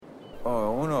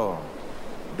Oh,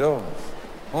 dos.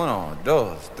 Uno,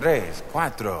 dos, tres,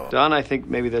 cuatro. Don, I think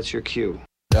maybe that's your cue.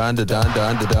 Don da don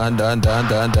don da don don don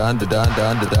don don da don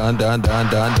don da don don don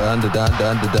don don da don don da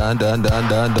don don don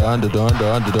don don da don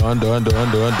don da don don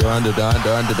don don don da don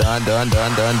don da don don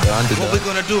don don don. What we're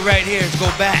gonna do right here is go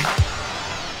back,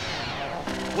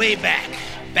 way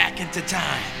back into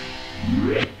time.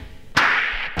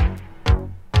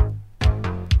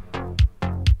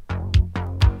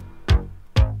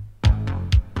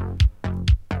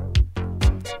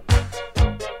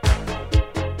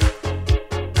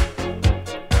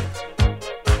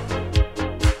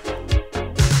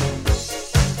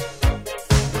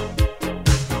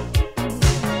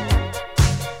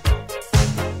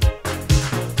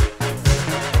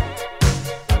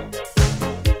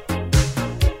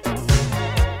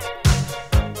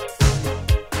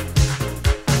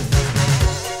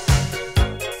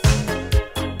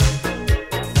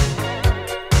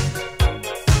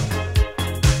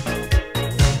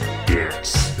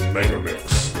 Megamix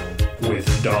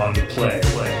with Don Play.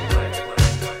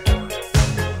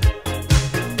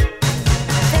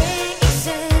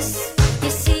 Faces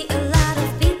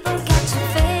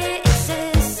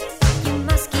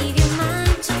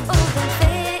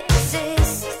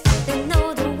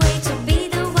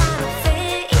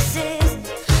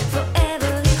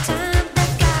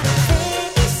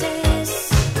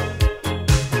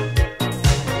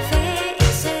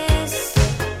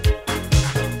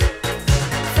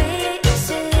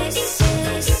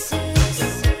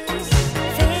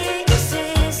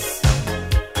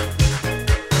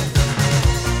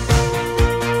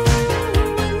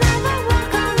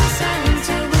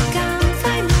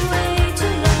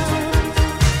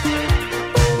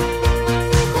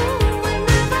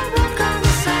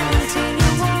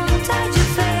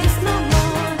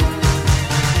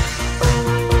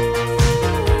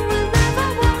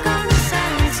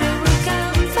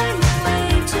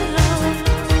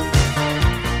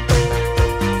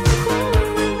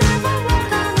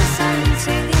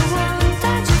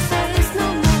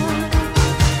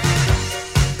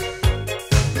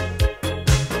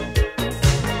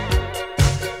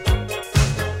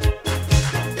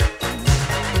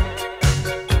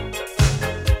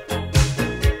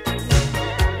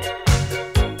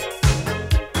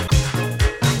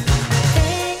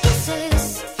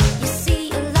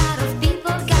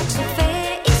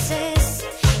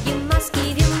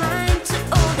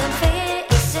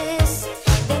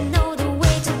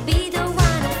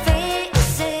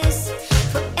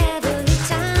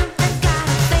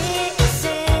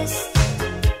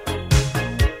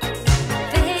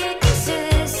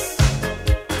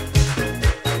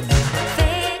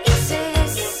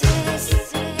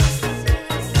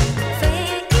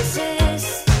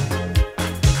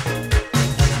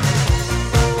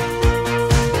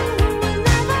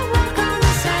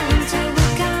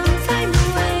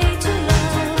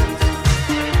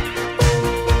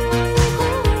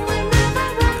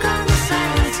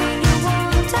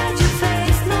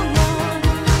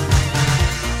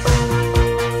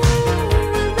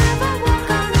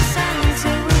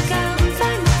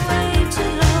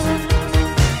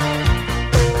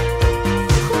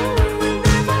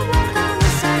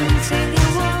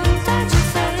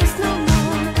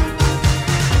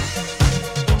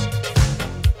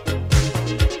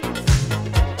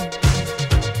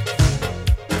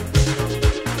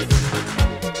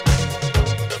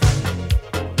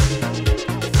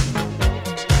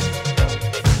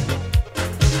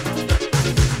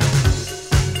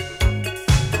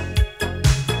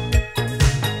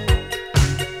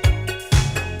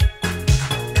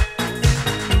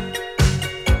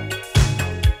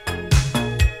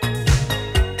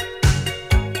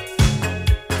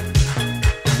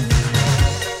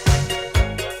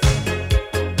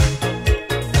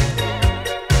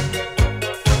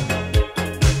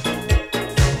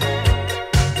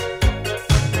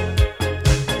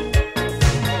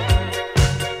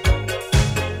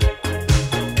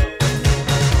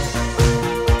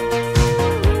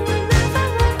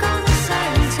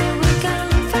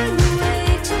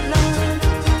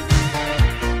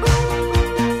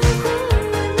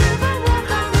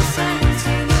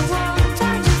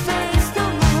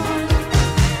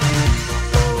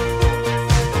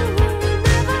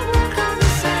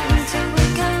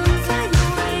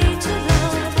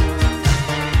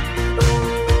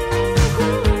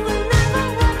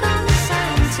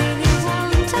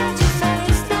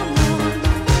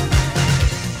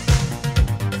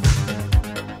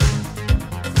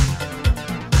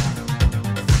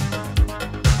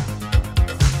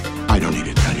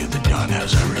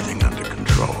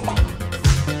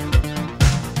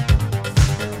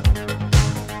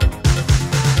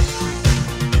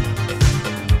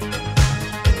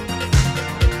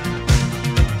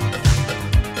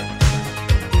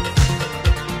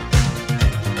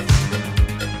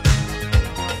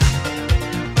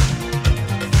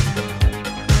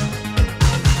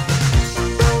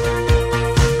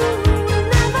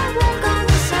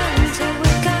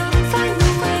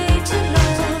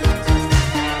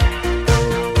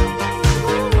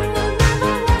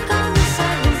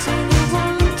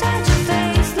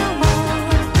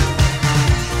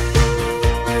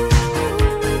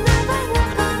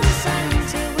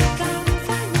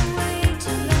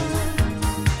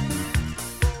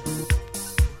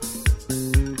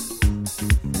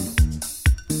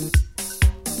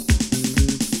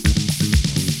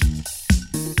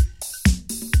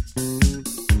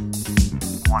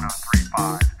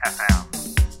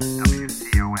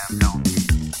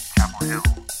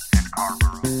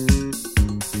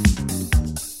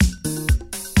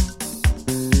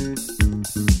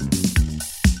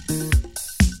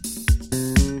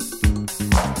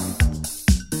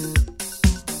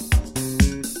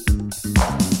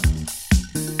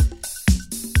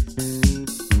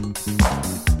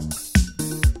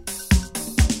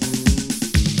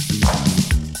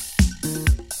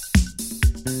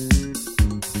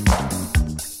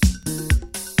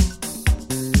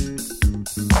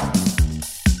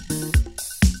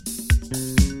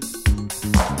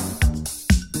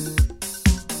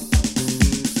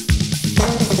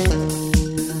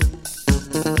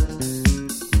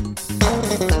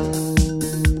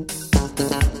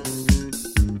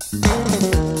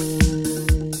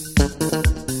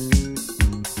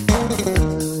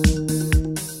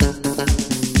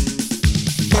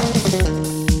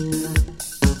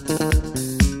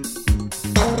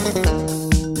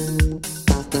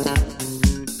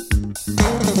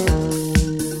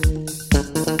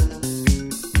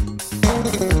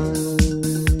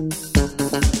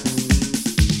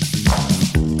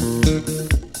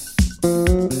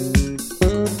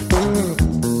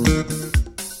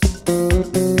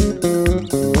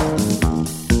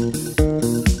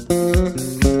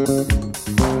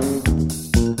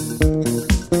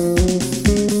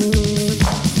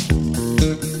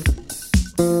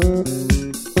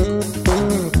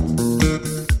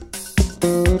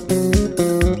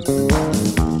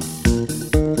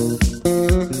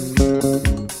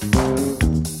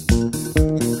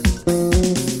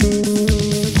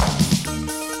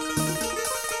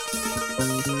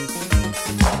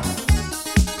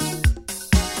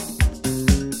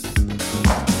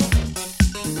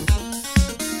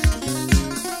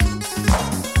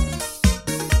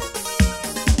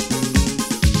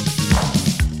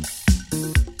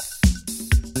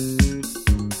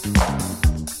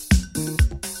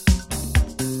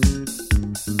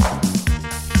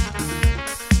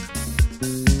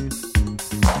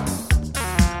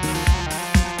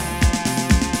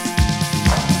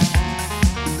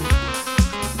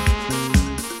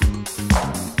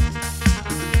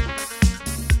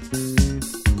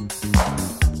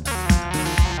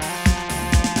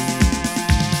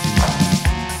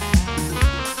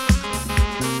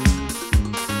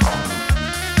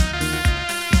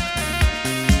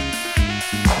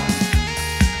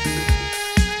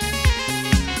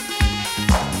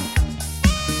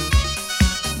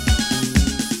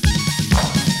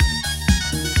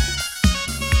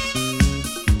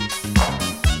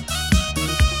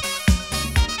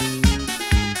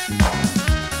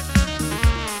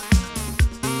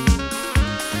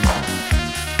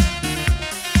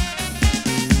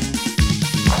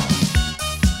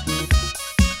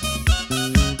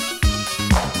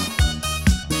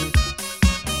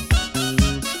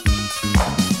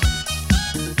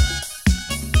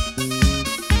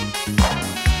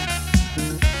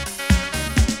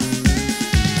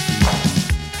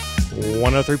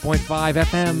 103.5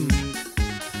 FM,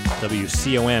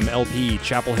 WCOM LP,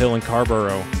 Chapel Hill and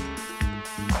Carborough.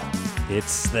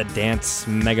 It's the Dance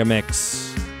Mega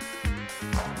Mix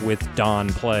with Don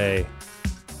Play.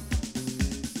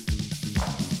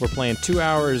 We're playing 2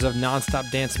 hours of non-stop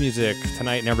dance music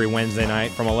tonight and every Wednesday night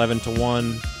from 11 to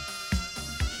 1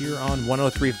 here on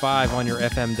 103.5 on your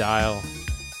FM dial.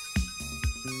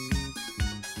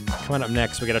 Coming up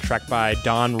next, we got a track by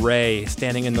Don Ray,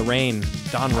 Standing in the Rain.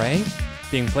 Don Ray?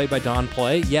 Being played by Don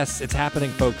Play? Yes, it's happening,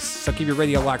 folks. So keep your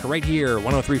radio locked right here,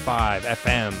 103.5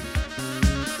 FM.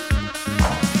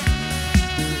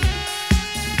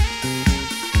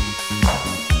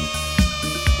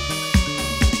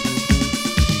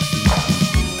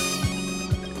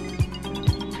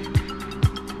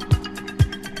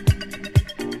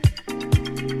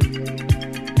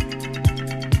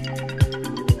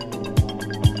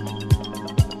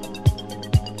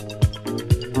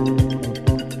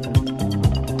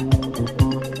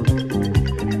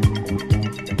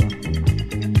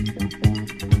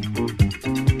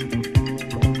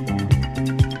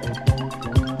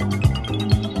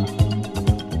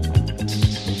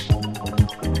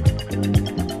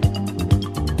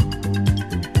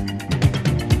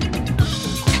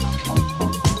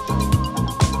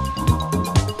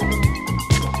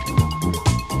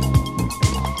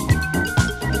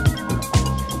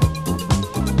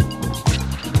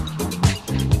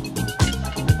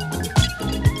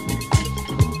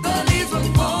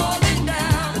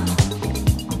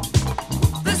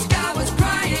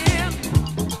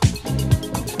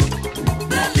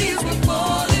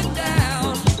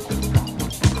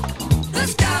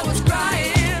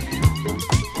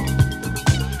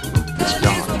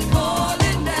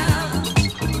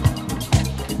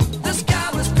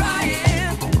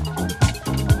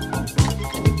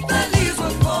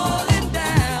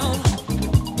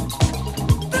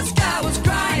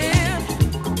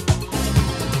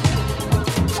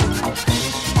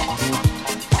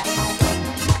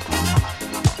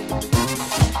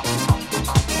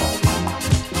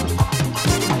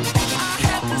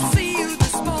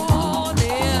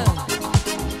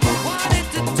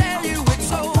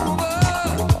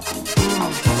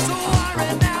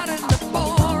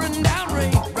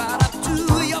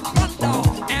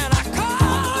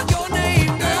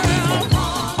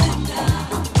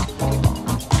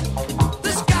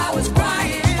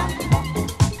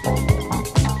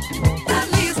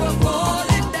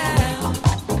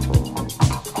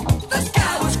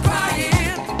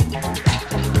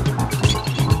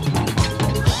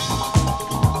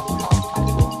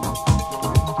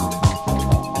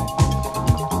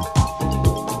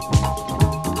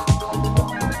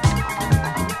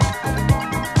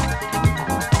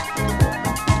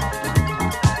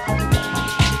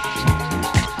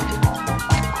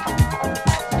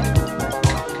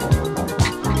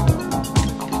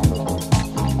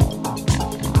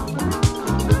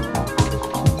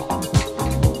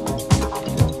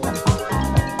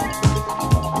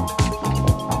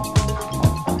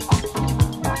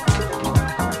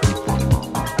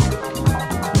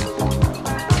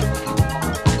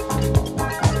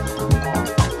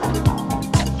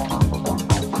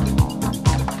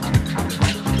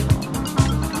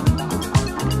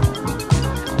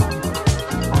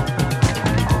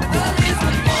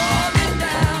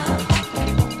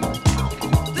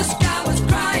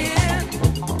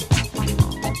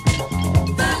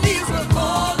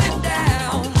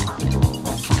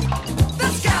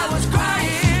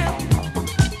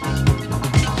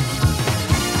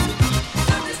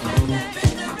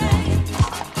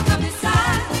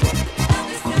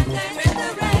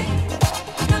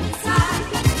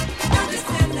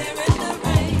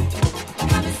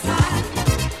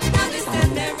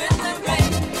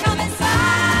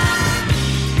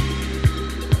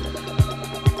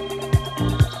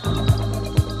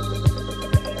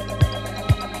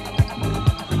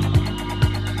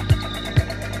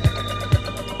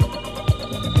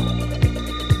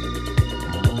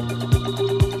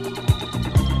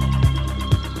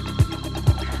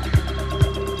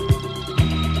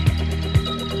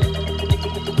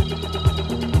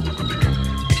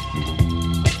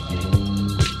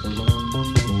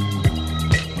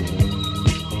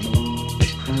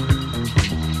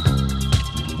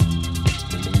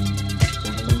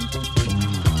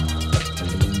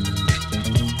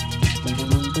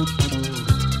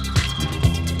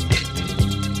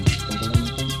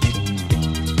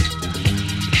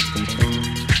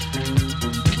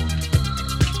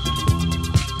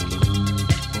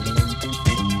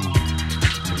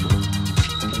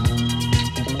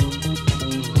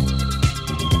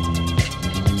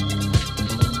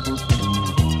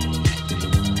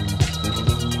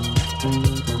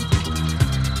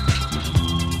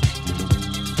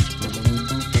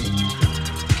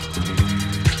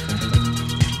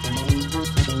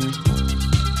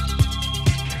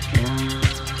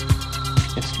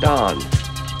 Don,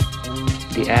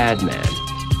 the ad man.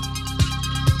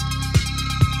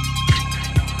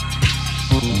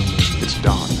 It's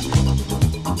Don.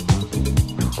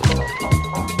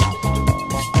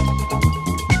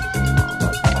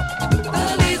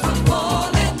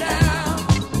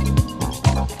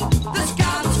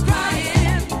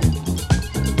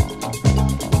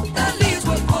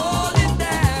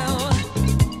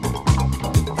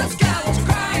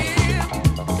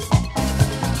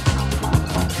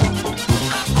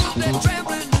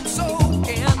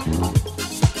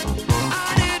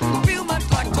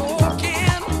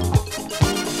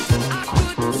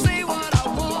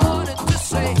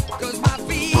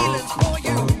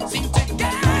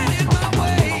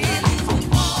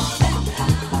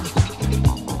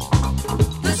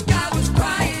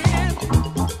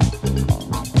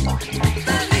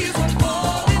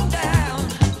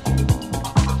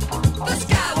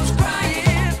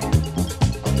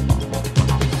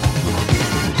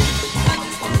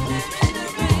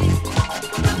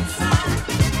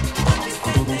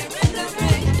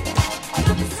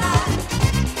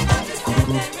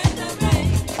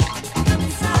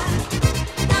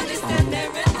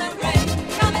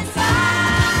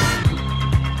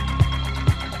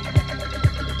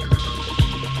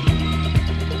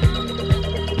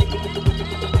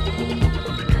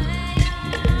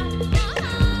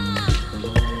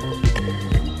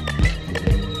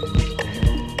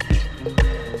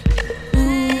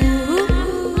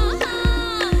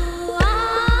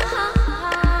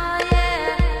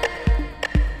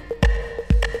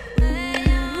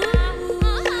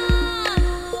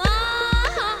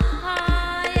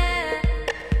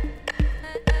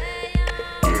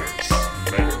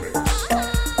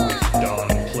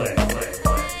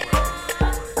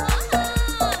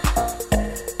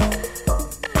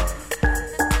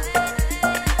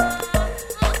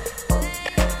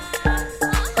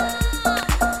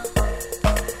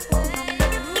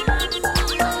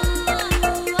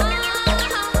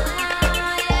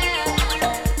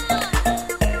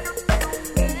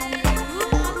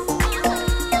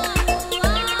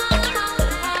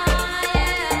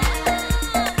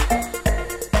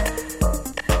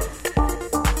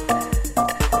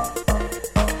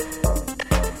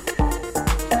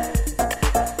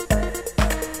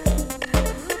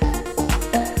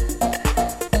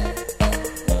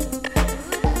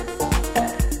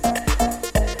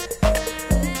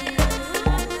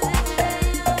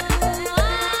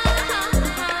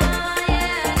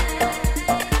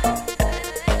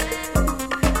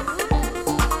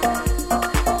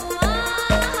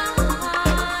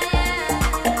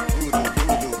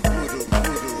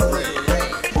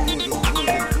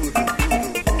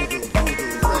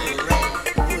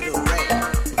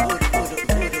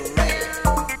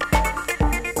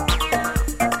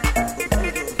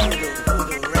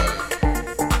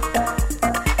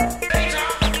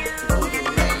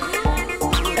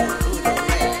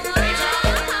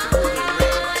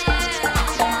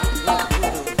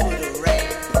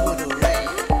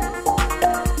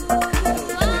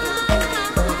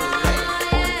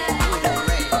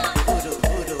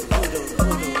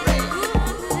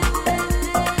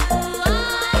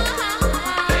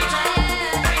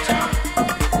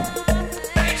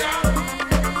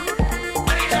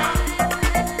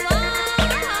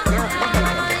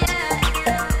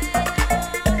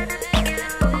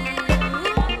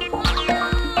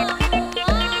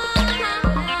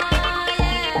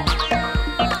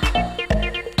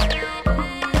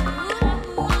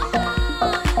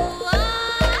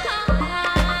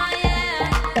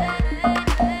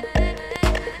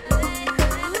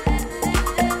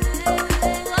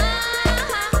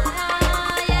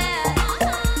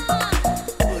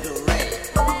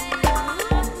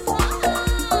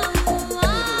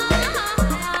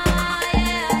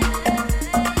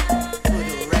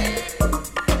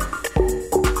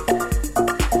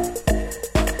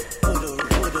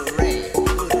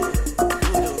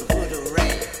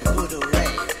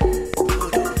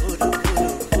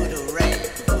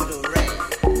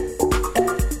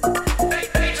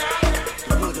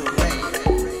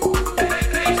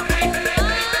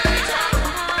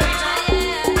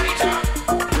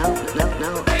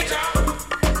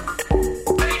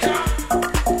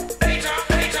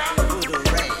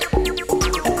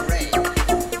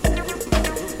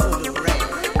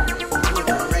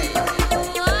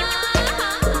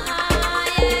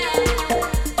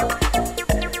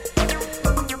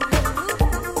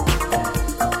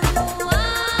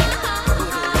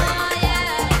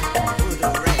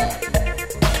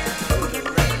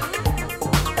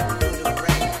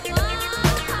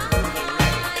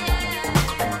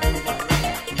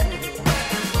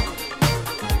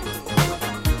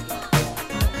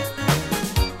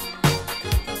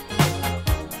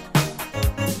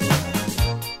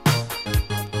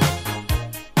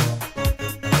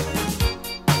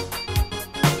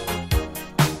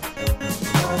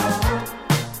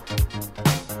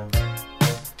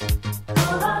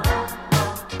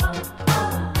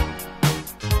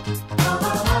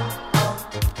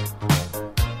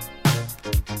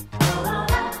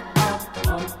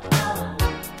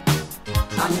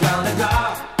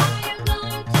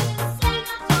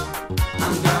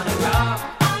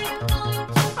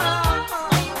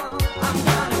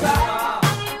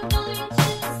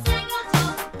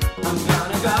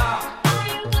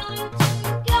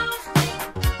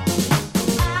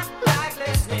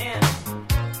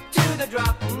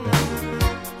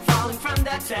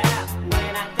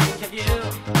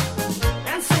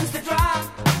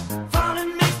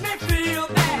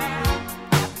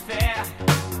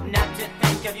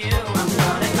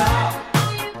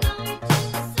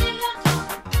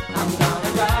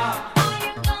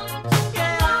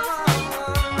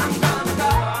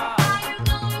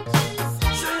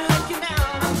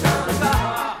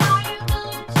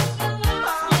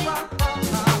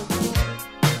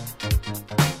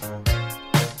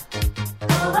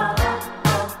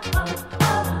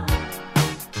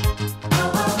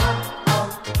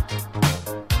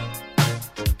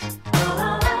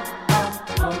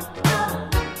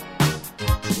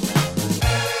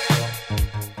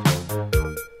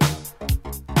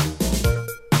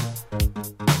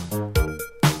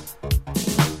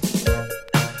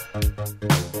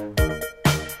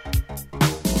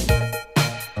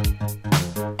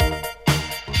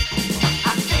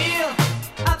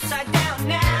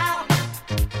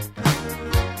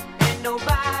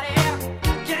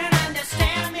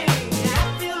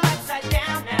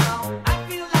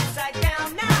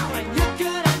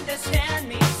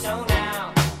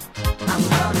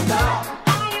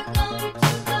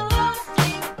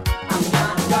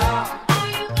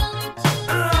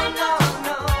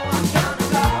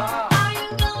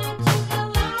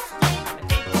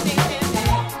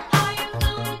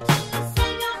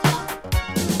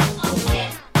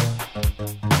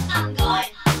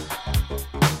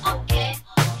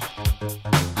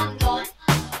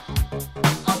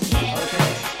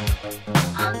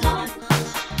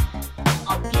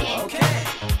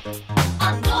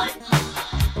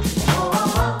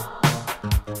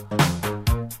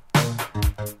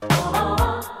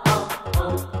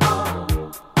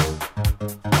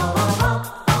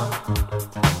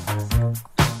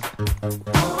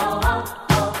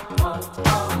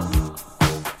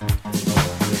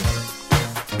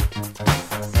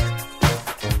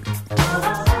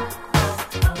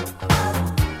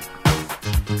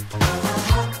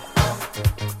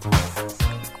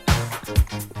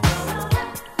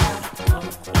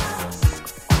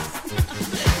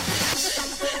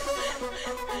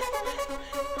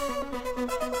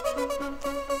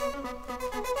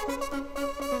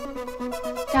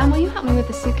 Don, will you help me with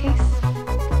the suitcase?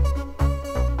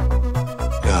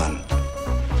 Done.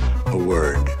 A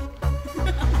word.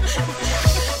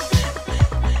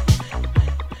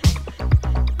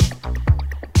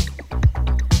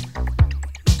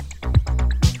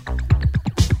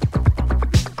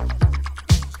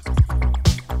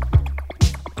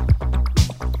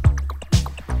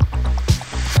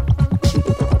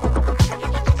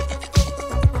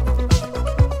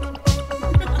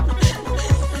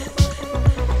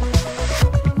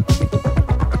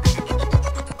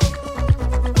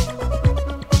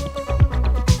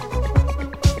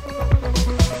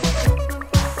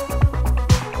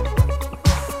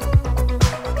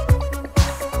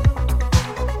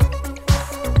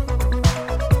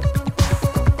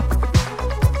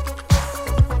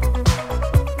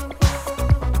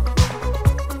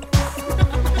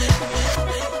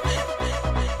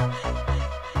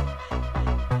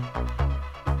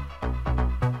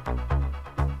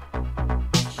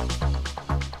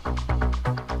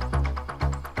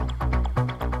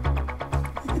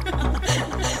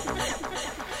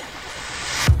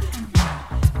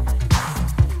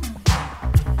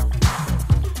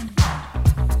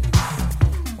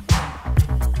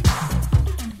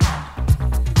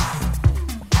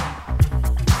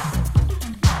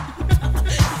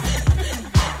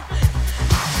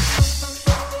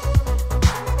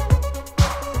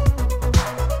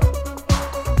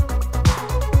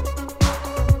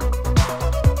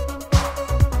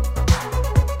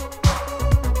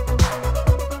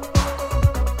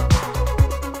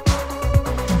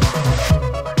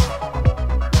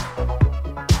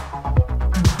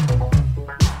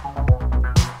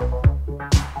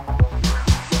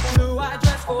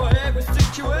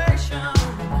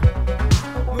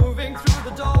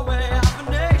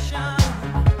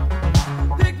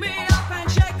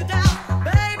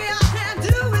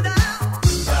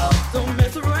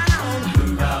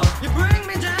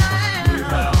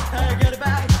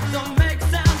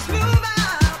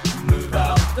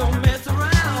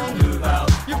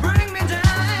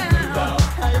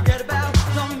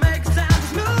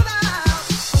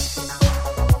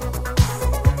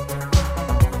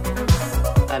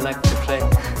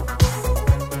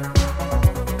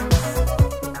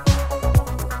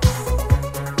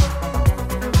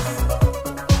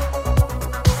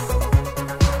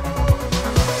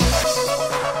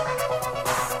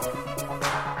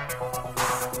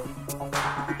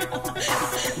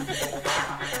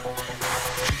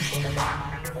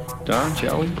 Don,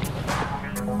 shall we?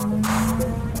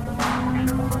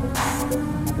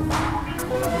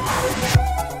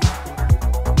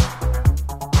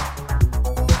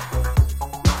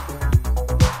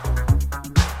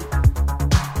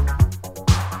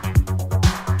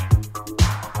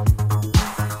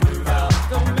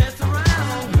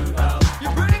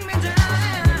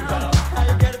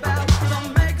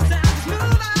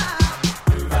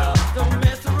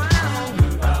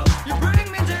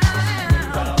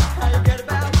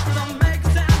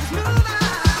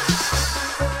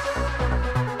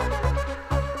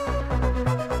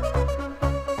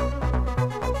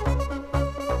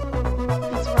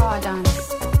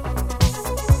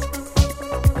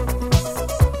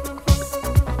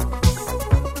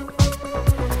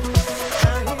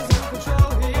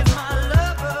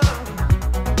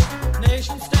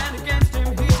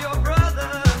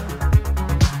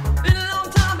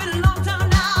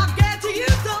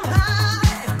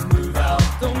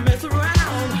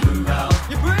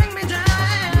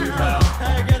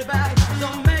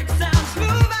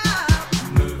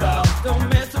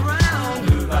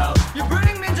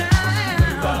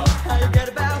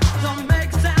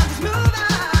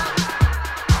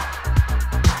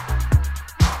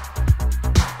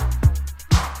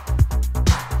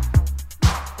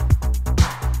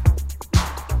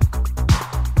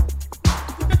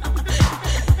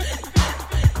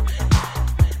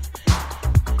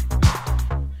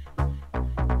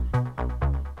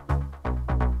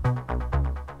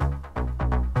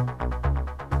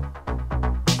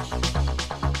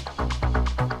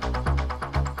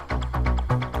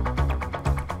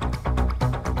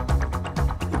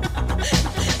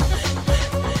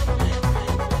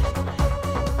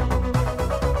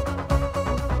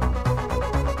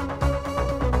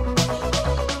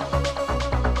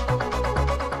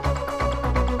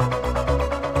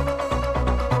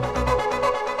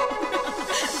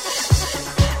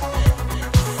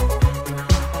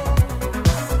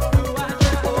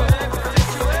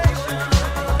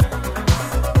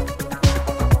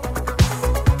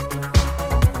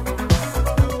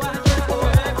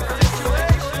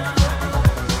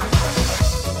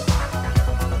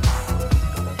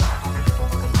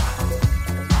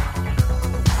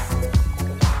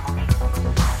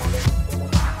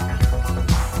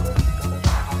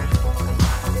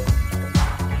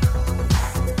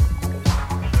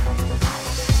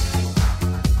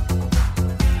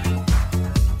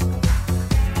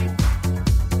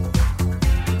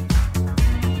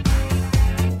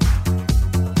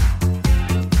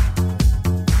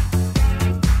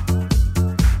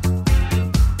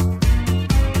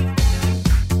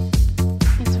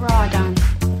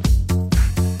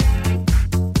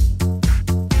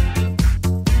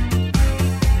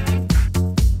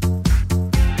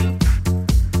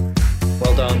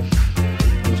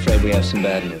 Some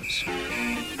bad news.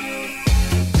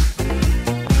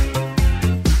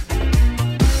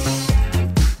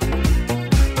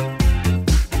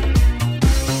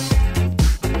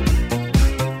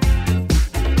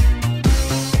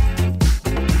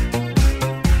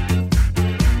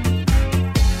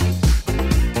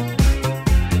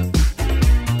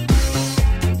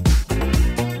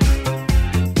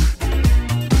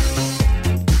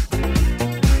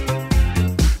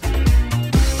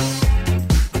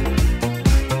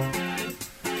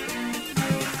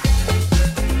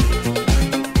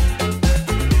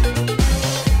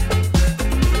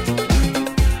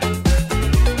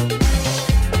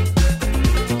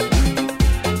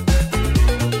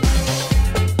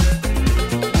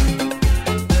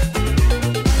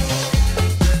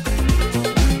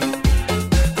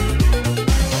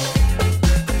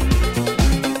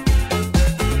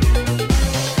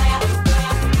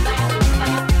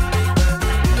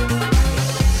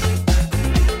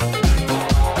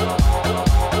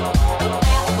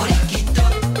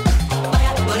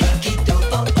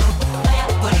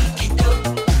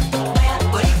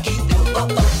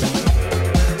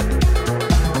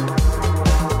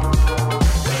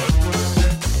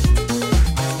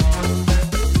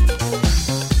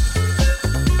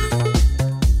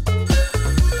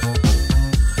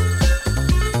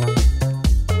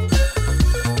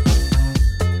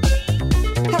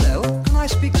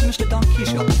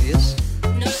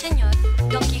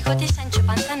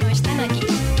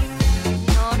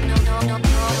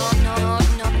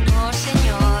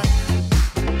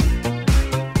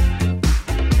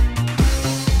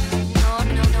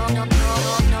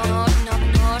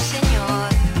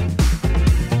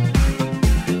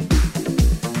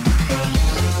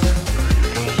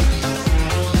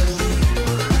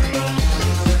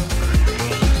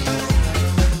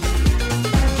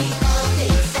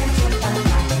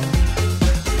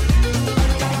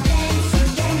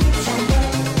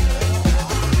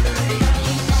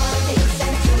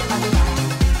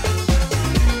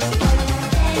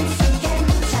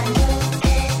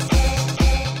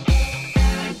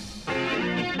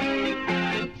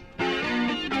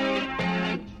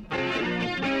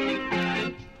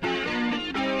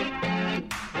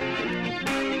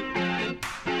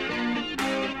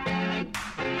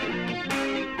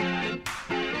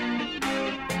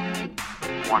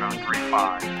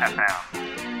 103.5 FM,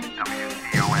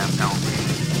 WCOM-LP,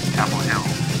 Chapel Hill,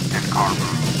 and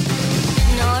Carver.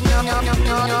 No, señor.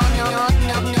 No, señor.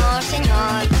 No,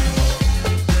 señor.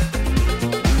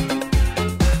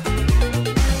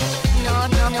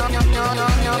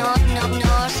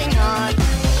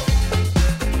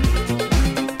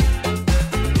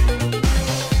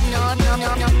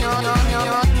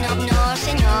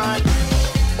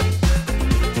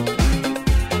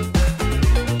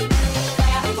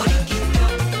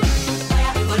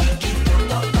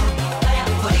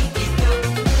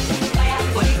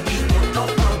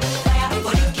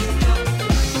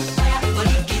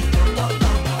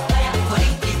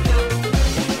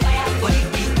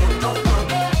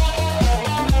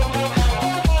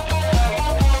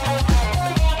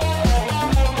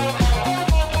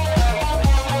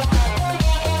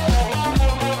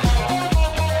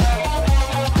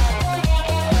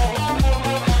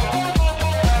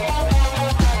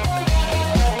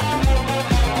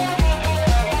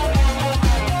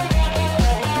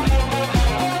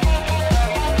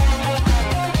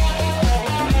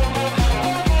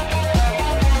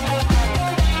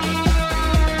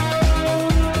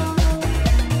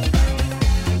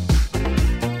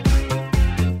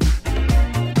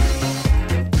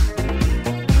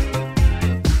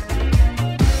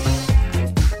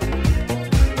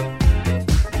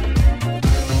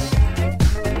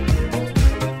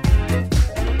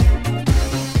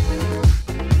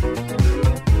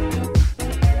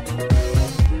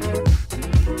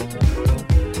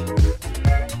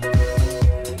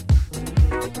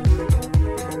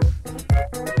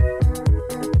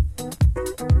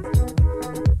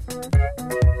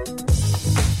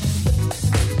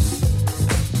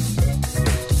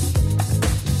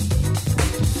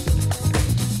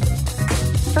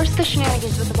 First the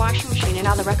shenanigans with the washing machine and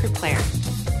now the record player.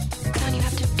 Don, you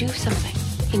have to do something.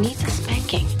 He needs a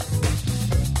spanking.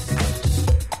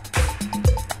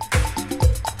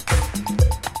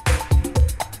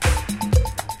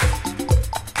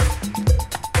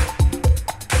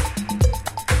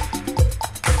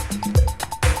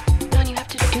 Don, you have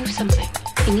to do something.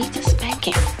 He needs a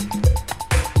spanking.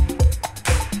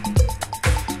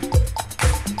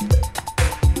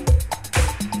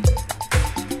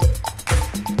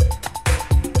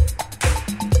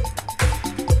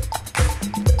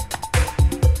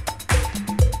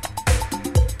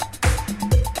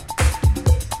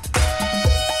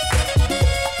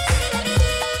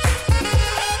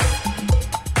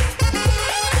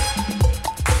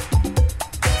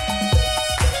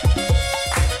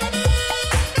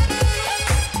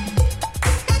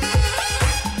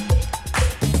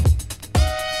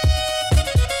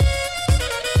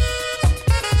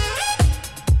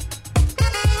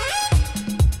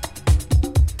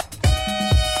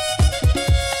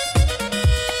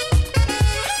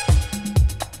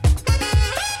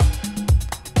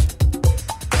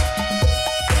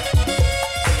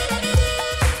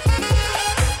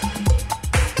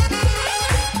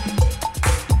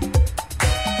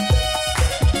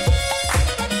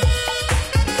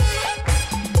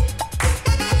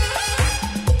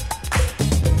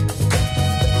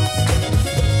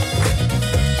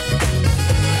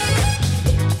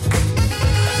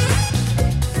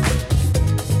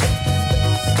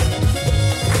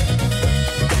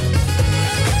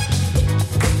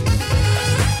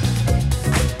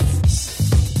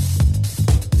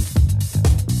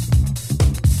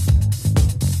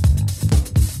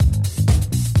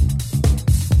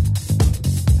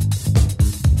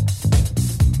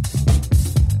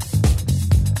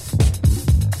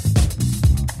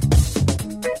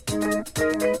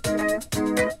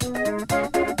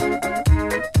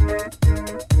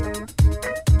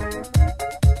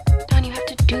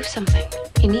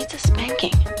 He needs a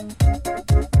spanking.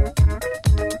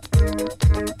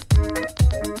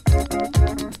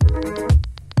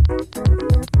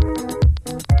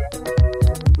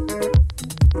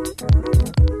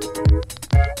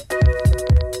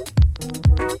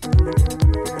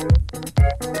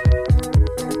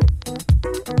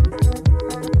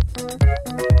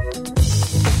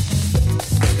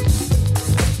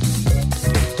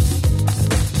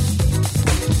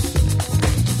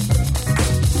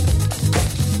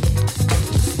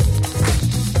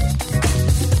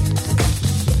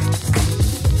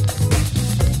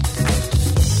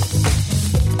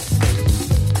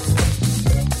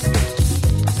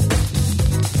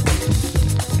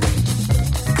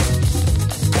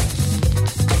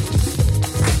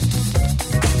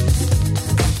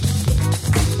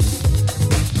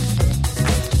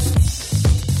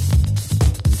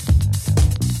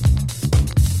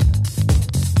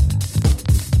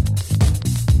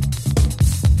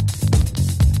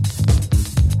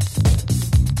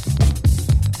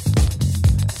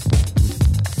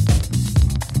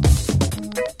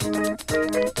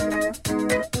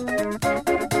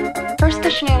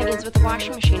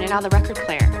 machine and now the record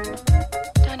player.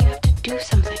 Don, you have to do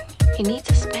something. He needs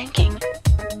a spanking.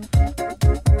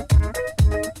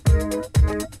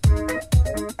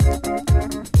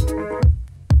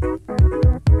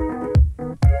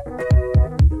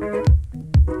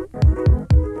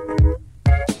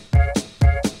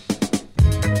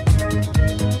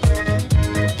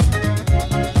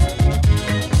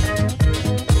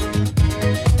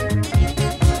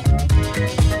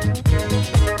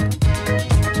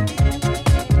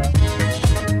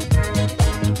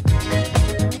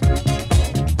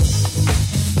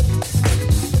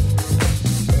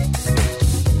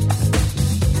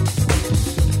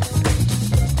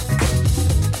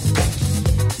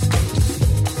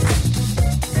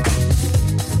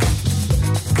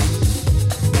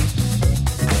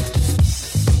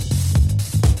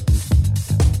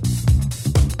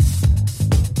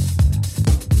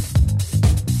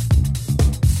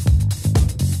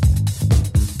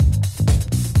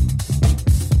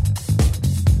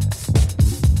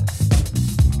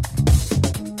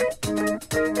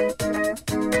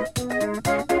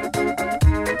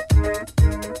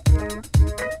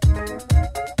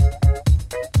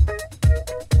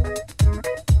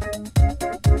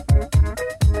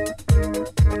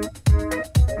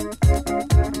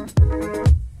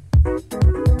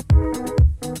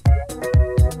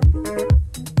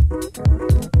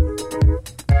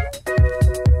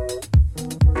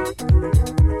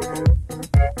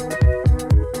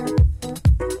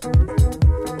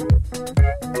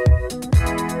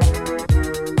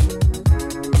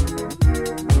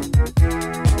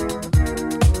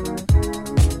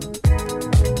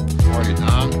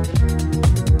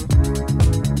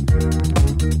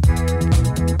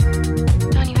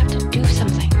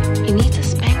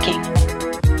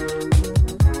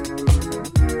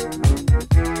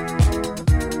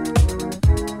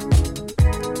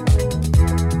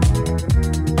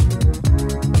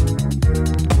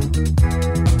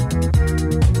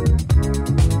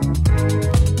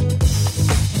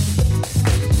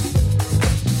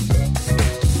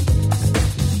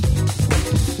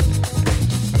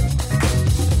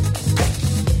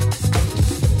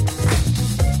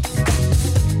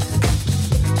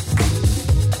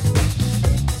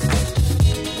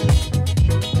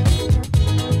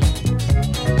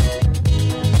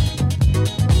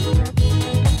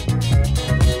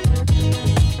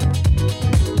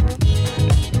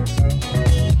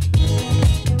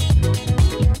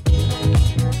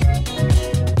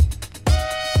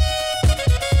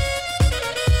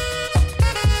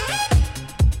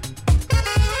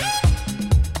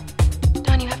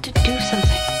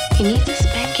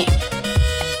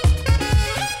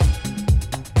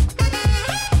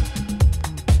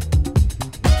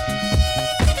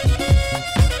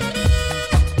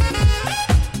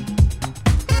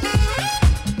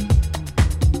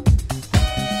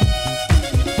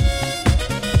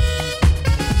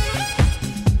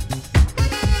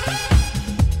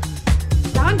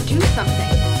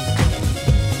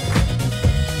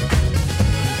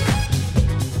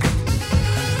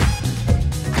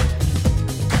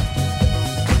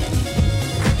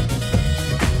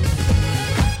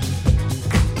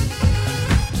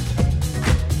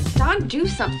 Do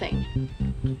something.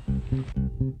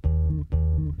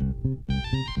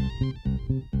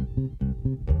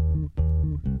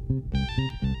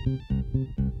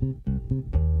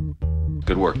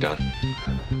 Good work, Don.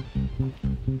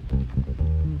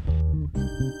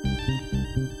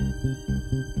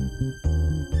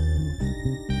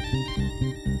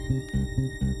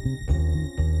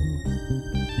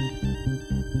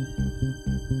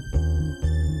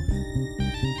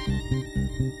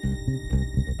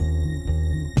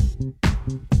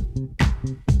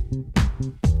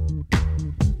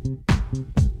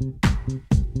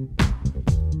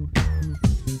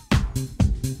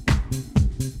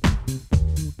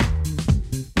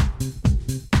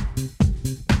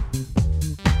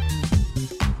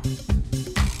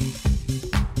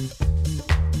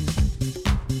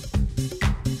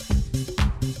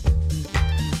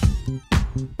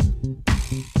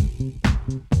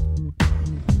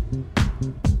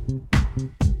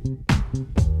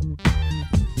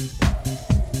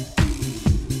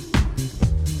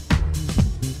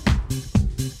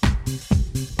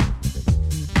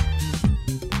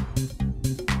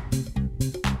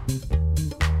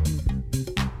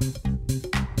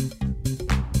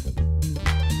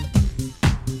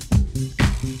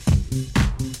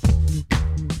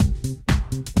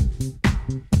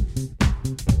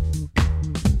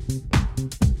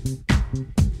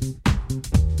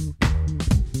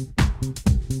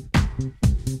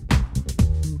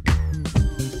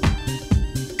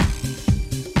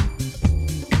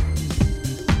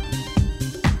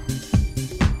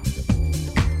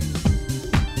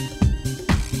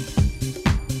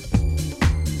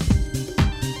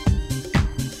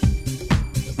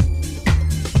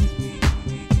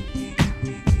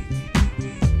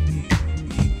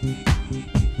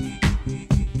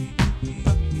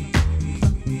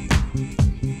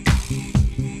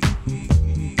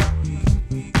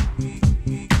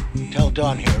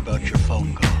 about your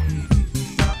phone call.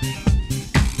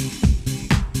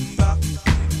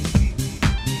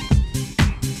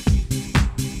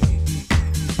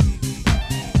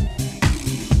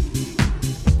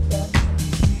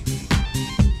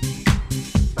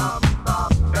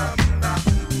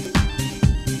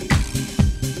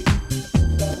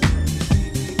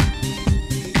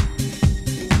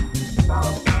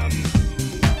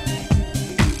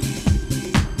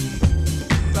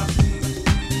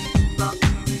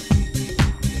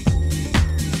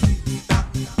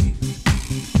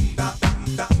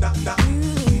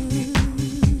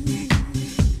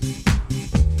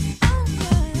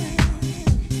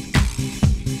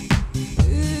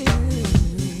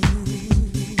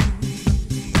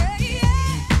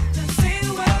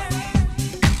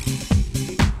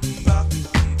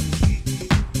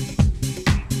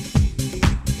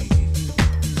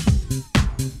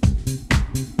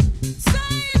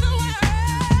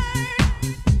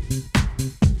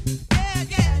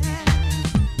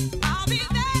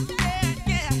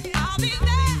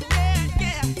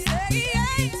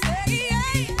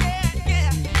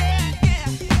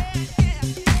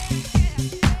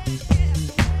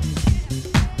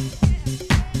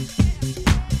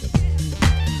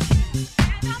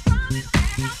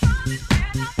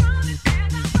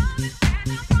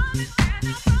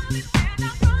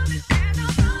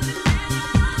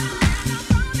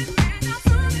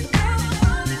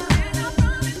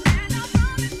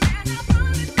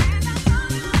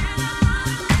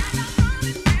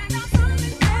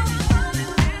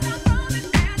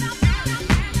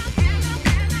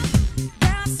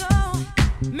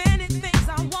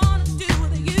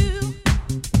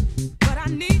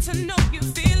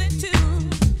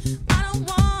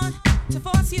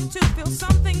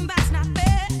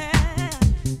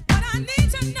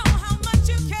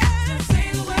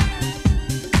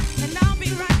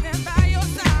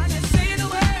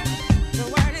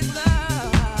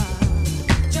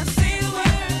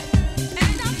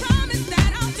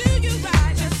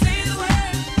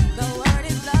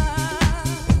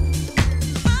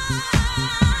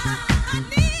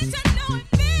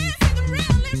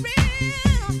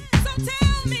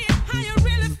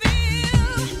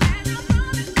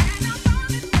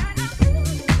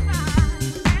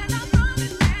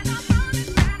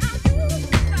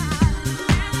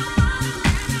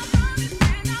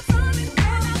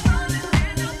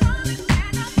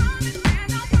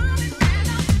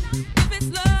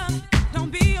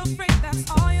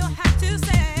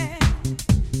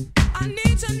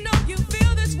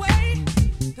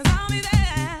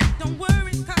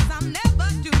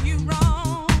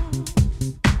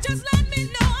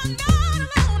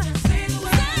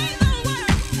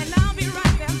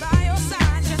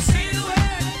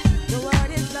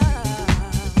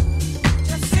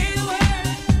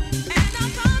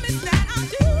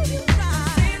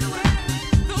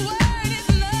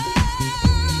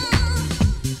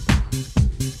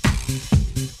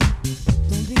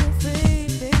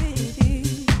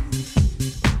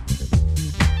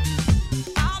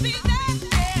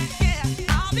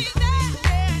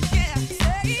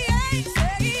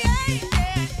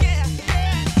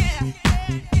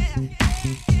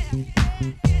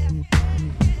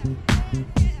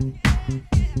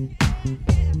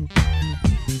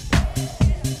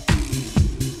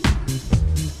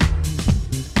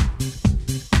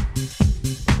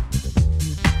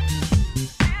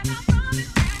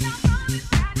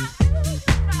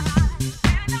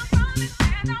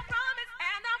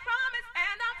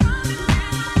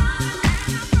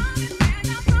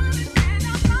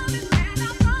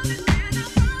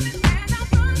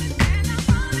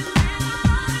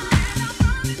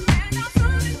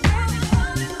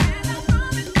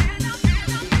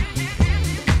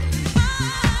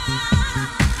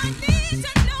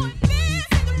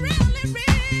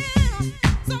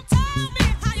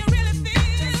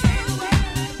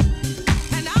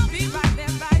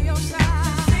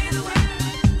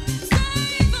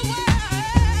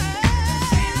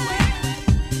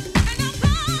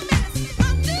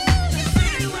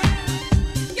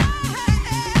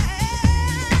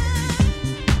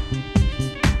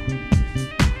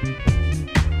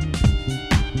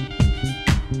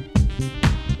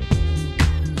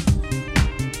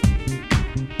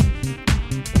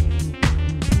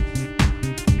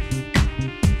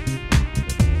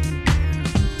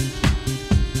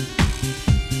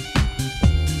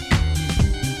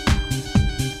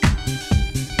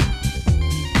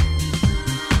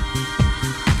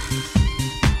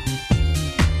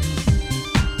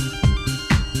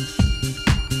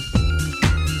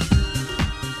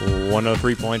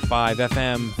 .5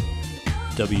 FM,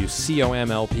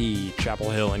 WCOMLP, Chapel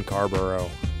Hill and Carborough.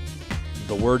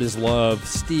 The Word is Love.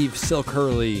 Steve Silk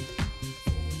Hurley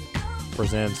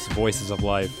presents Voices of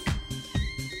Life.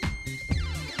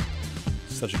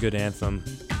 Such a good anthem.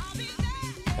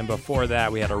 And before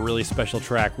that, we had a really special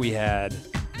track. We had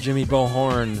Jimmy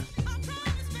Bohorn,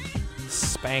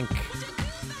 Spank,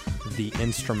 the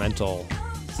instrumental.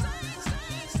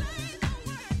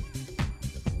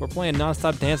 We're playing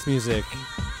non-stop dance music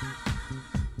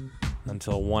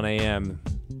until 1 a.m.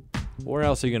 Where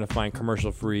else are you going to find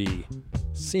commercial-free,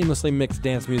 seamlessly mixed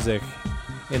dance music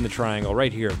in the Triangle?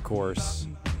 Right here, of course,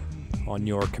 on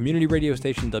your community radio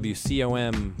station,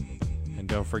 WCOM. And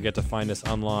don't forget to find us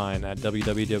online at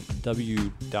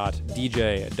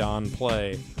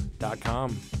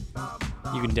www.djdonplay.com.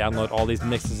 You can download all these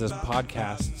mixes as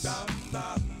podcasts,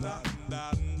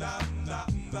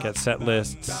 get set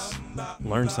lists,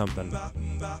 learn something.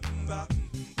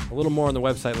 A little more on the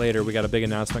website later. We got a big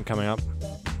announcement coming up.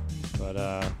 But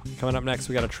coming up next,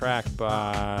 we got a track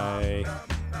by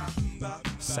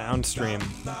Soundstream.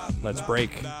 Let's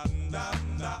break.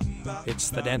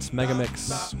 It's the Dance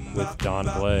Megamix with Don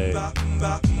Play.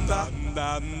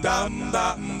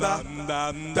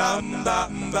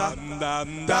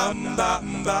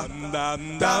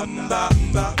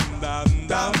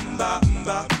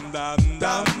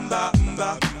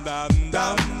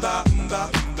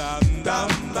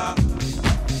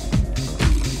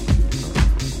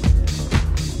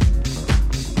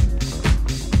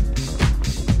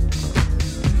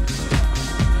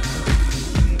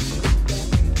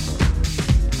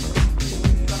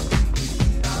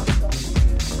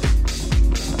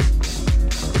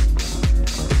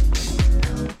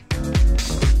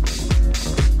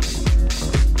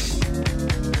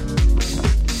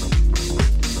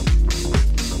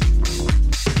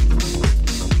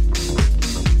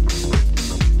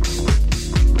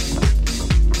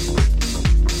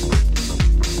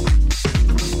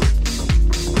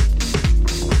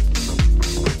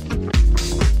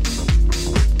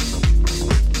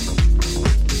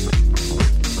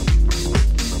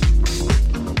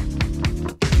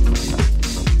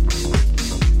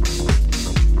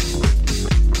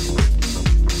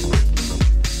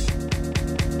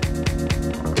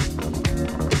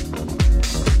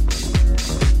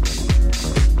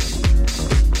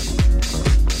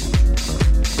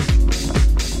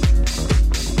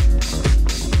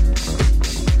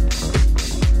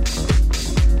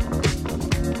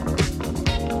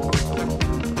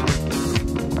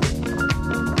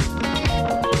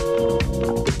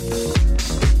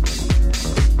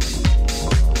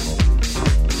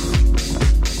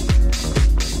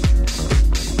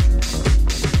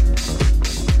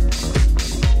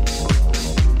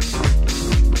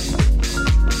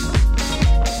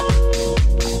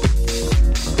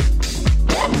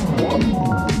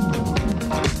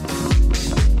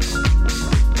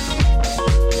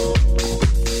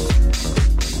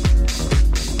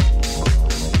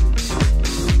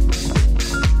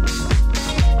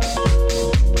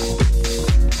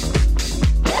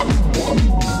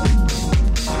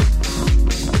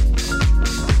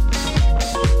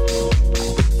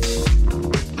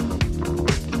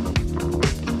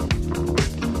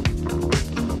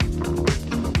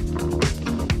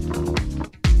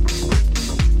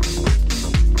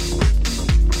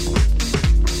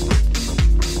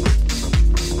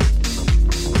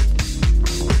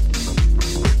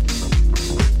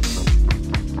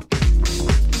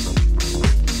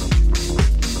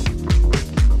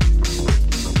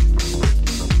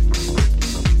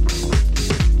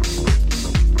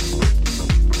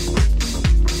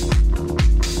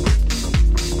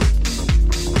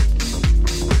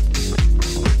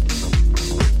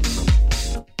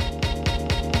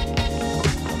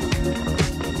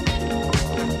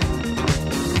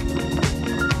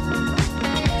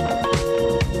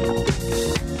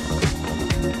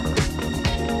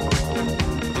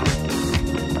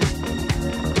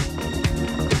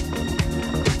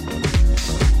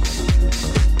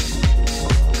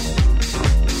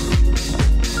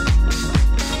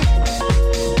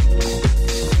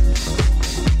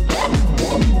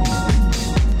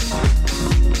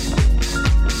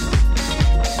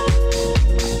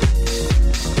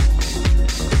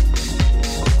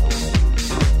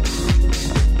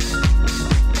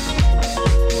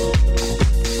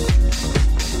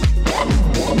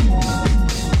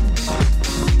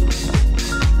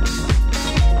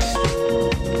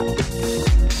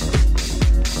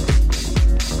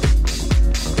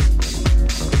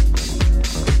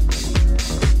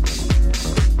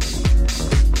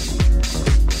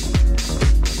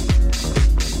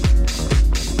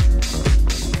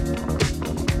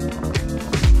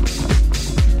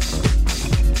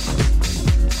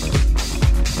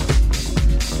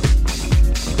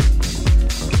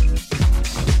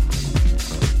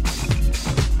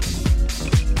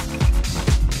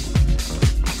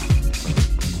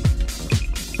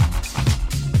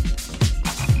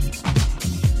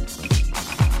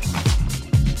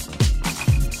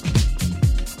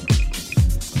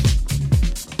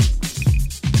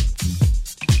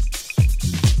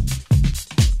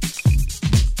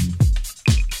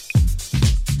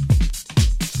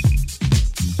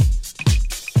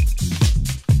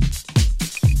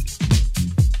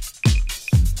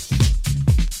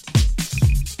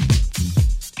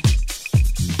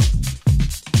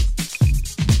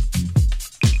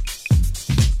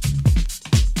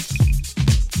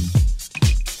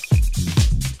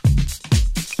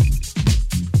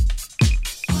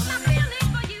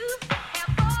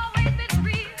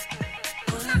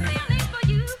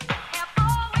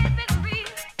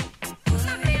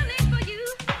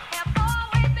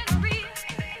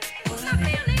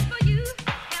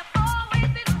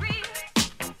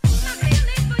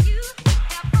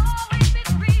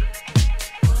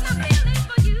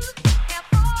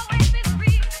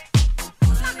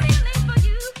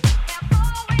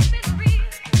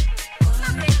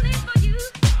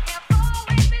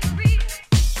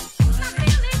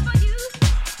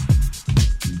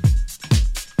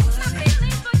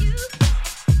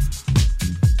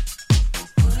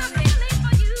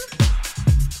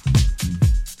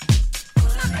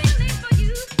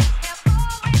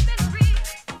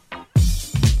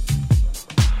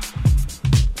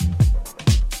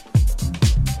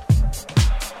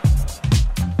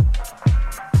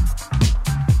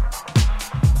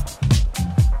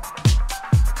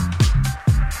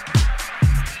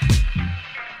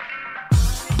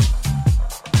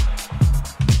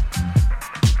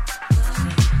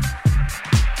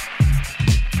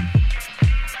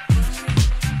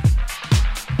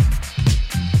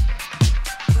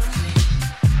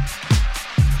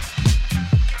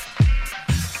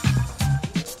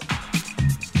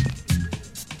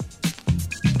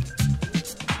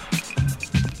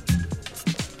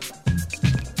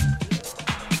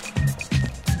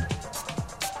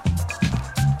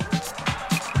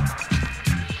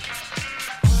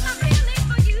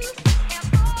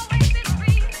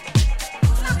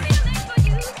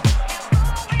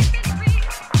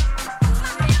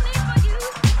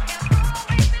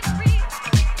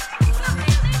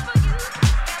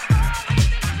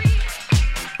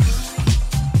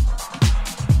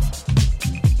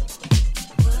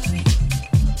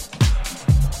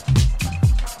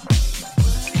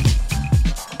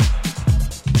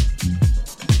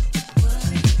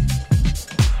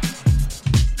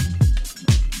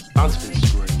 Hunt's been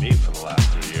screwing me for the last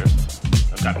 3 years.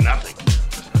 I've got nothing.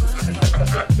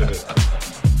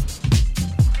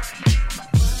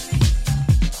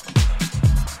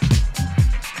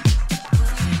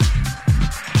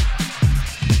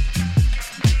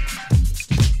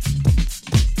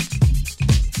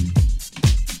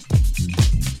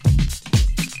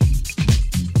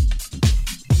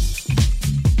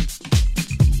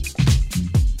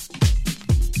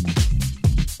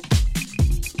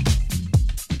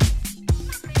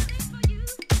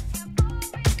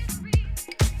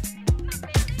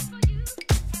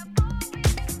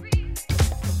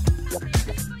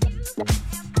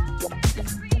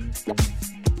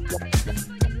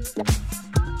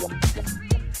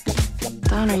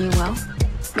 Don, are you well?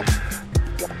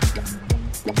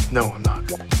 No, I'm not.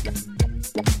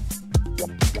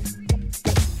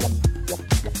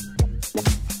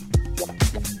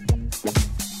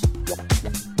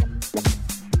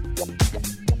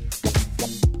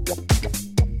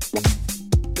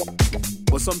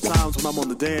 Well, sometimes when I'm on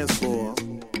the dance floor,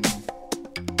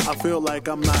 I feel like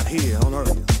I'm not here on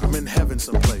earth. I'm in heaven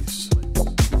someplace.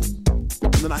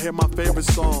 And then I hear my favorite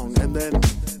song, and then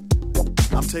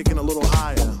I'm taking a little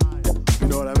higher. You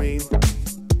know what I mean?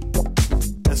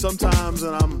 And sometimes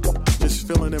when I'm just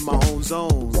feeling in my own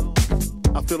zone,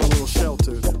 I feel a little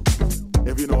sheltered,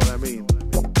 if you know what I mean.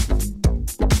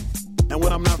 And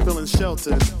when I'm not feeling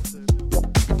sheltered,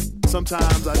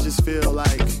 sometimes I just feel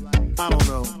like, I don't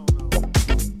know,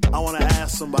 I want to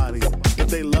ask somebody, if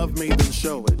they love me, then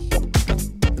show it.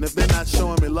 And if they're not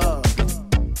showing me love,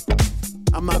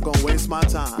 I'm not going to waste my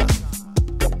time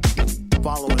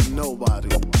following nobody,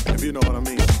 if you know what I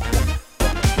mean.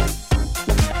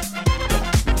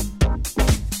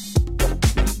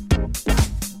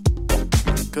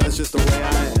 Cause it's just the way I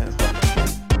am.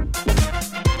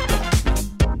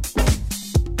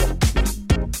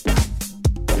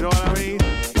 You know what I mean?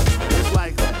 It's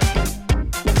like that.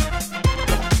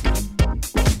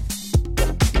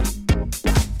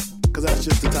 Cause that's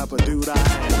just the type of dude I am.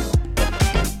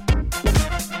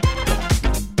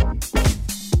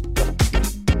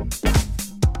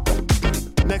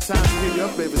 Next time you hear your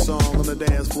favorite song on the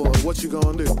dance floor, what you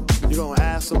gonna do? You gonna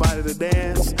ask somebody to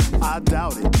dance? I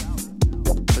doubt it.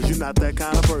 Cause you're not that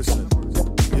kind of person.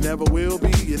 You never will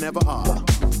be, you never are.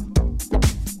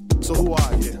 So who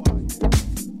are you?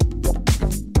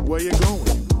 Where you going?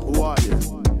 Who are you?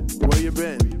 Where you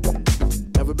been?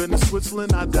 Ever been to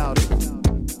Switzerland? I doubt it.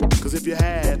 Cause if you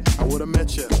had, I would've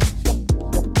met you.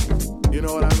 You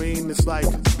know what I mean? It's like,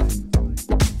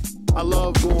 I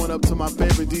love going up to my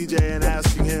favorite DJ and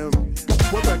asking him,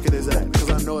 what record is that? Cause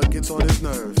I know it gets on his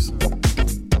nerves.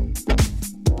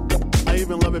 I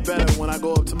even love it better when I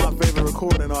go up to my favorite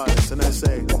recording artist and I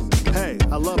say, hey,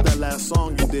 I love that last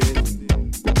song you did.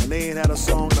 And they ain't had a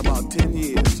song in about 10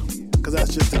 years. Cause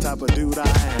that's just the type of dude I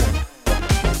am.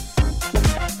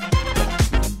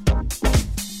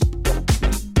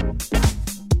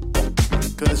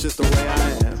 Cause it's just the way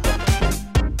I am.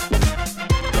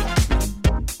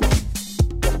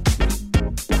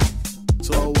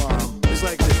 So, it's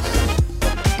like this.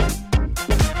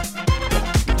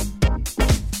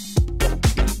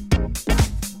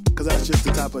 Cause that's just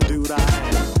the type of dude I am.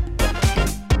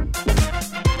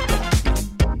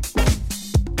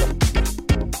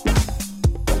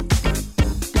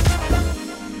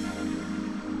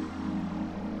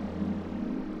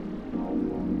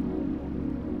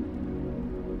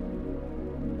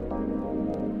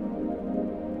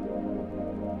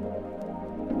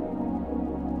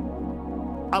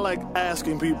 I like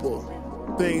asking people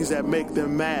things that make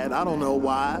them mad. I don't know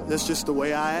why. That's just the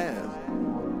way I am.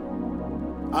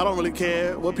 I don't really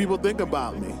care what people think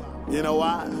about me. You know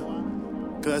why?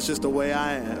 Because that's just the way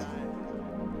I am.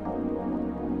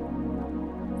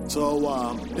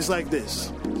 So, it's like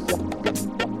this.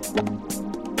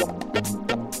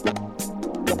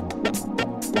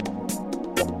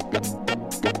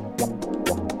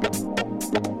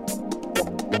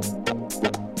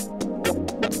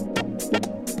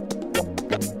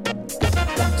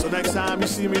 Next time you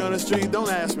see me on the street, don't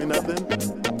ask me nothing.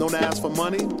 Don't ask for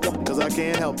money, cause I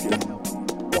can't help you.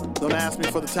 Don't ask me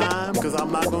for the time, cause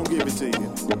I'm not gonna give it to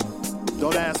you.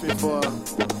 Don't ask me for,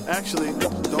 actually,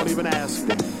 don't even ask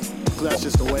me, cause that's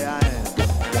just the way I am.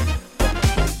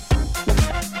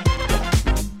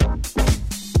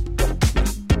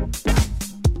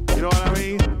 You know what I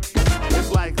mean?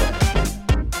 It's like that.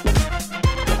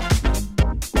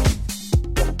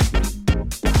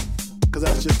 Cause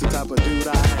that's just the type of dude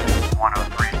I am.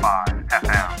 103.5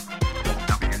 FM,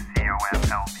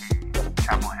 WCOM-LP,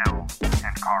 Chapel Hill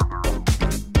and Carrboro.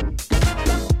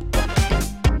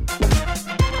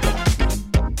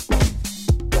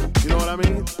 I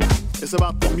mean? It's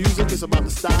about the music, it's about the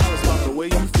style, it's about the way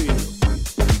you feel.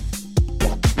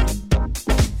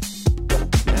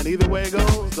 And either way it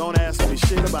goes, don't ask me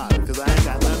shit about it, cause I ain't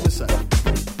got nothing to say.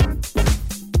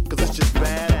 Cause it's just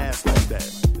badass like that.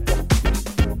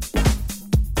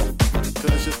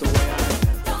 Cause it's just the way I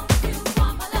am.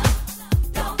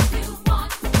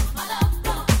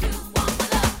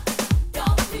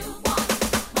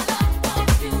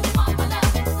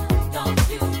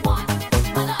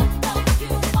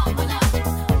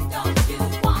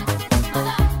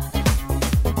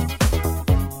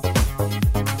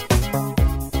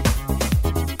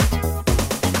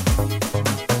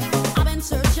 I've been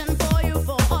searching for you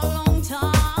for a long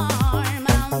time.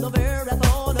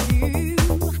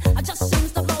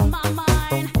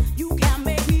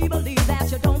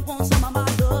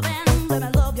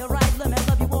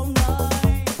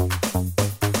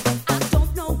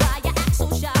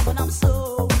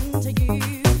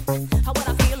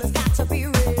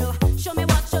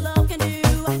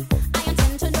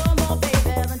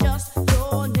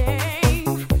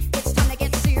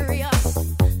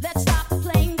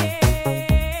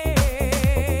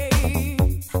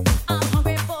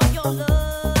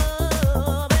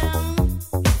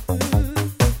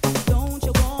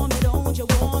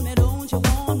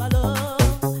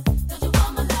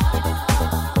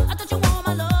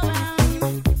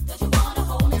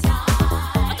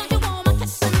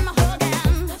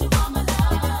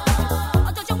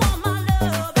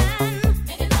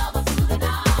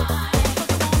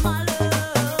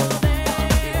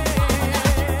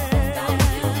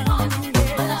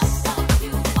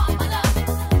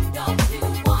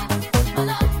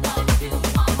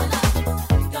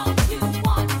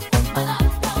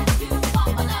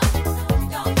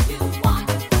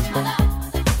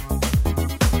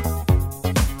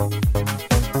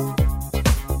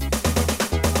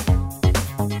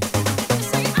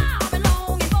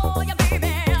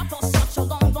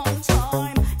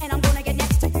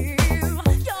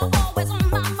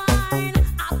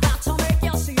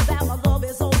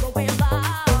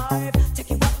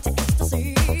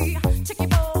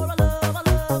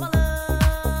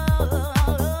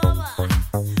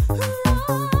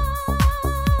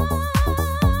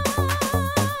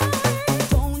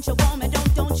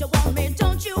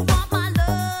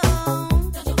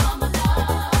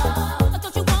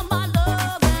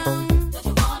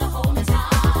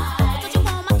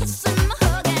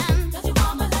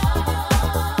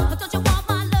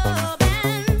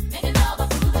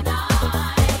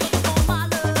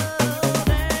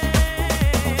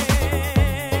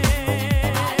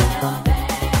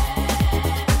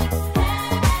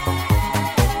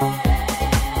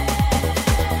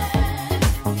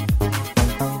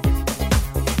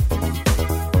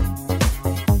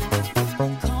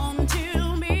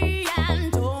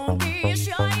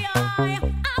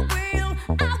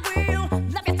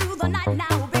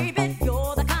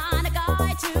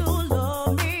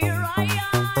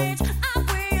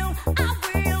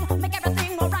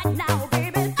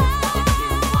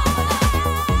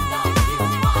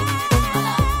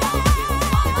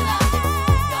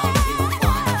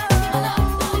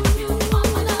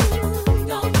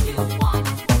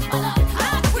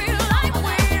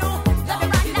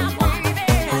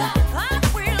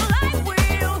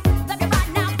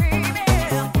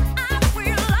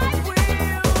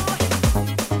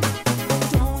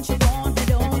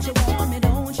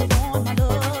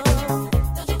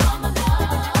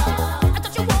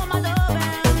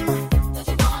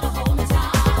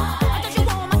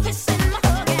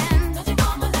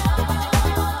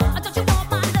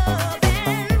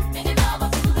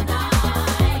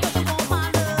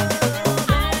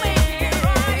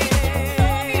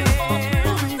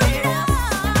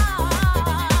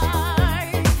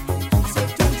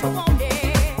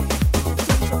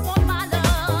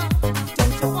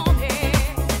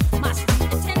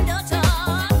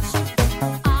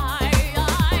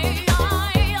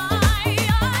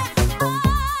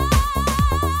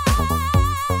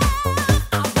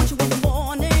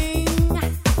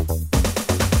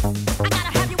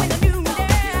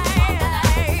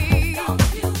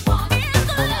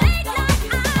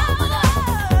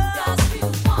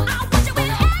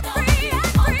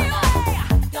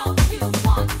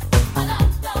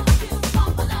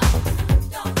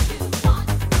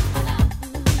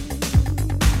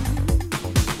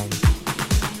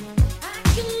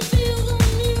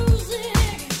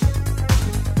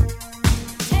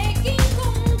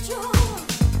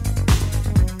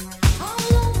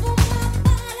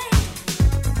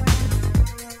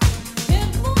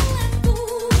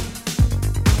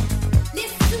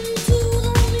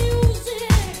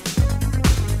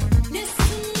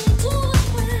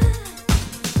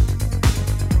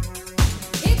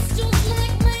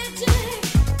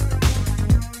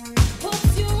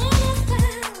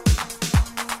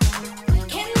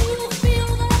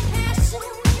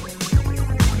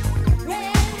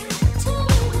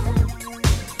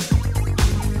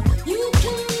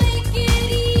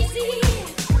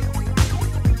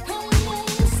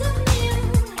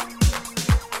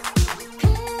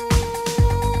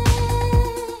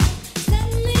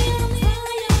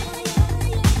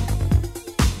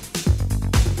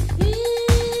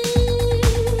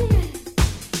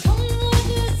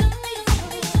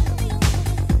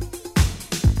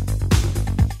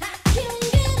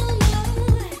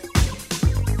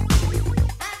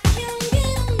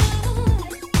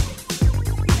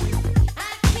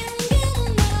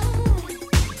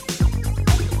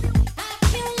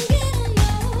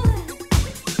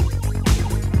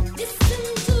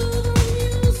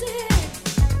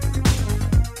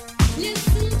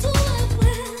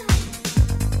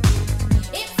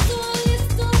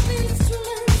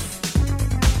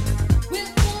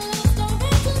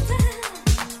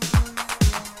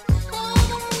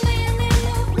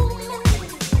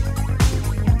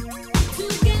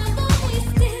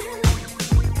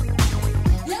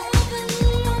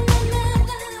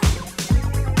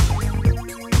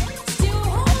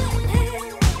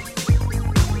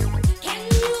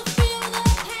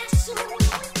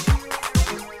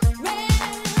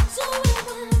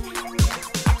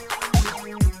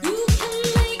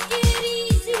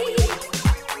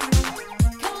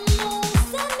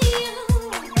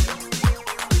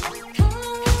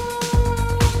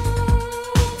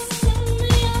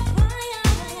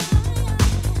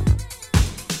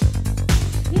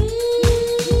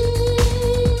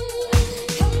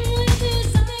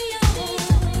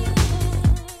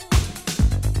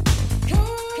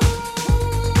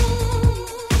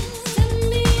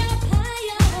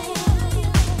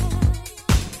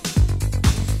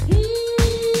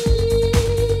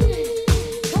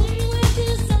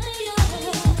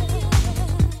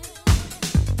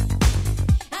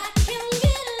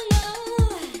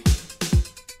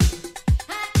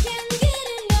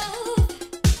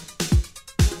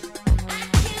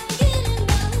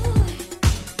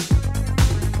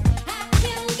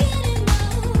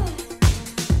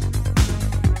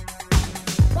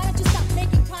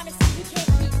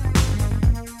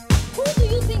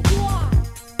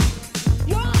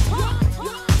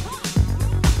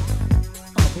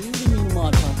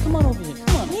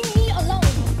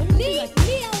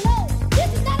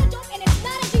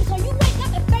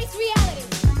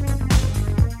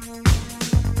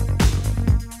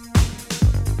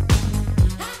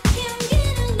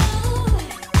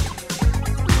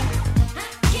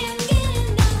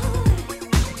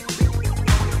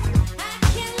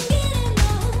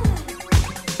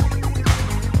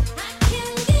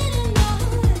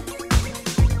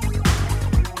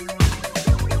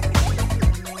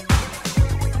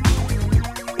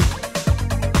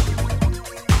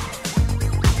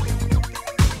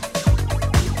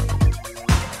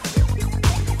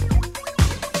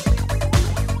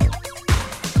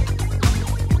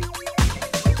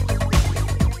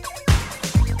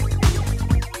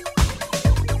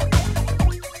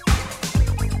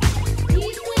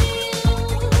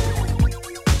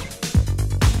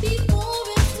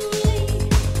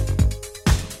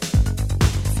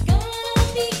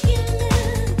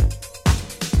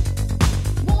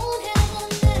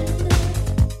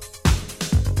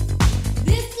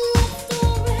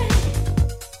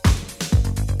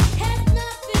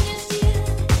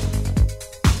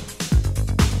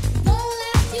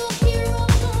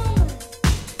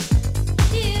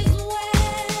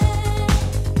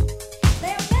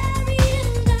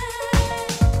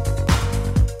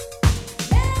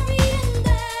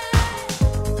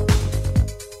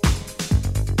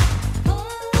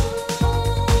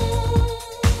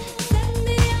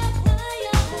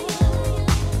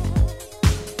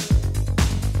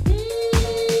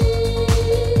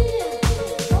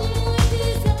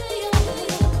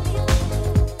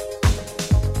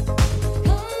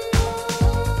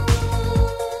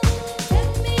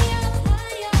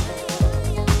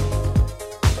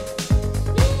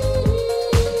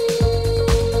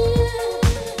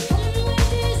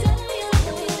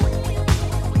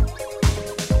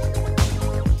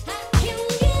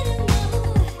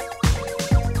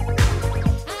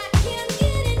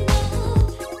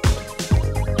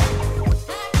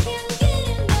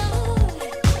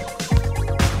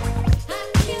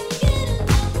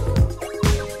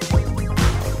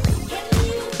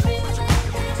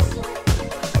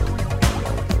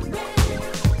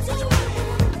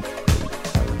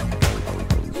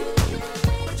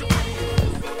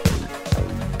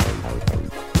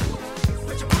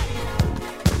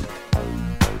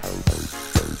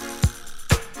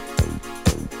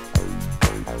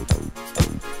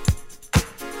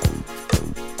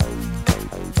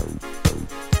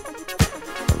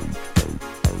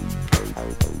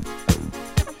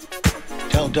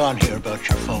 Don here about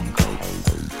your phone call.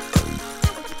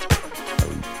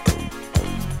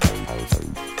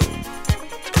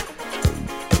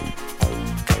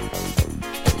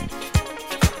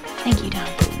 Thank you, Don.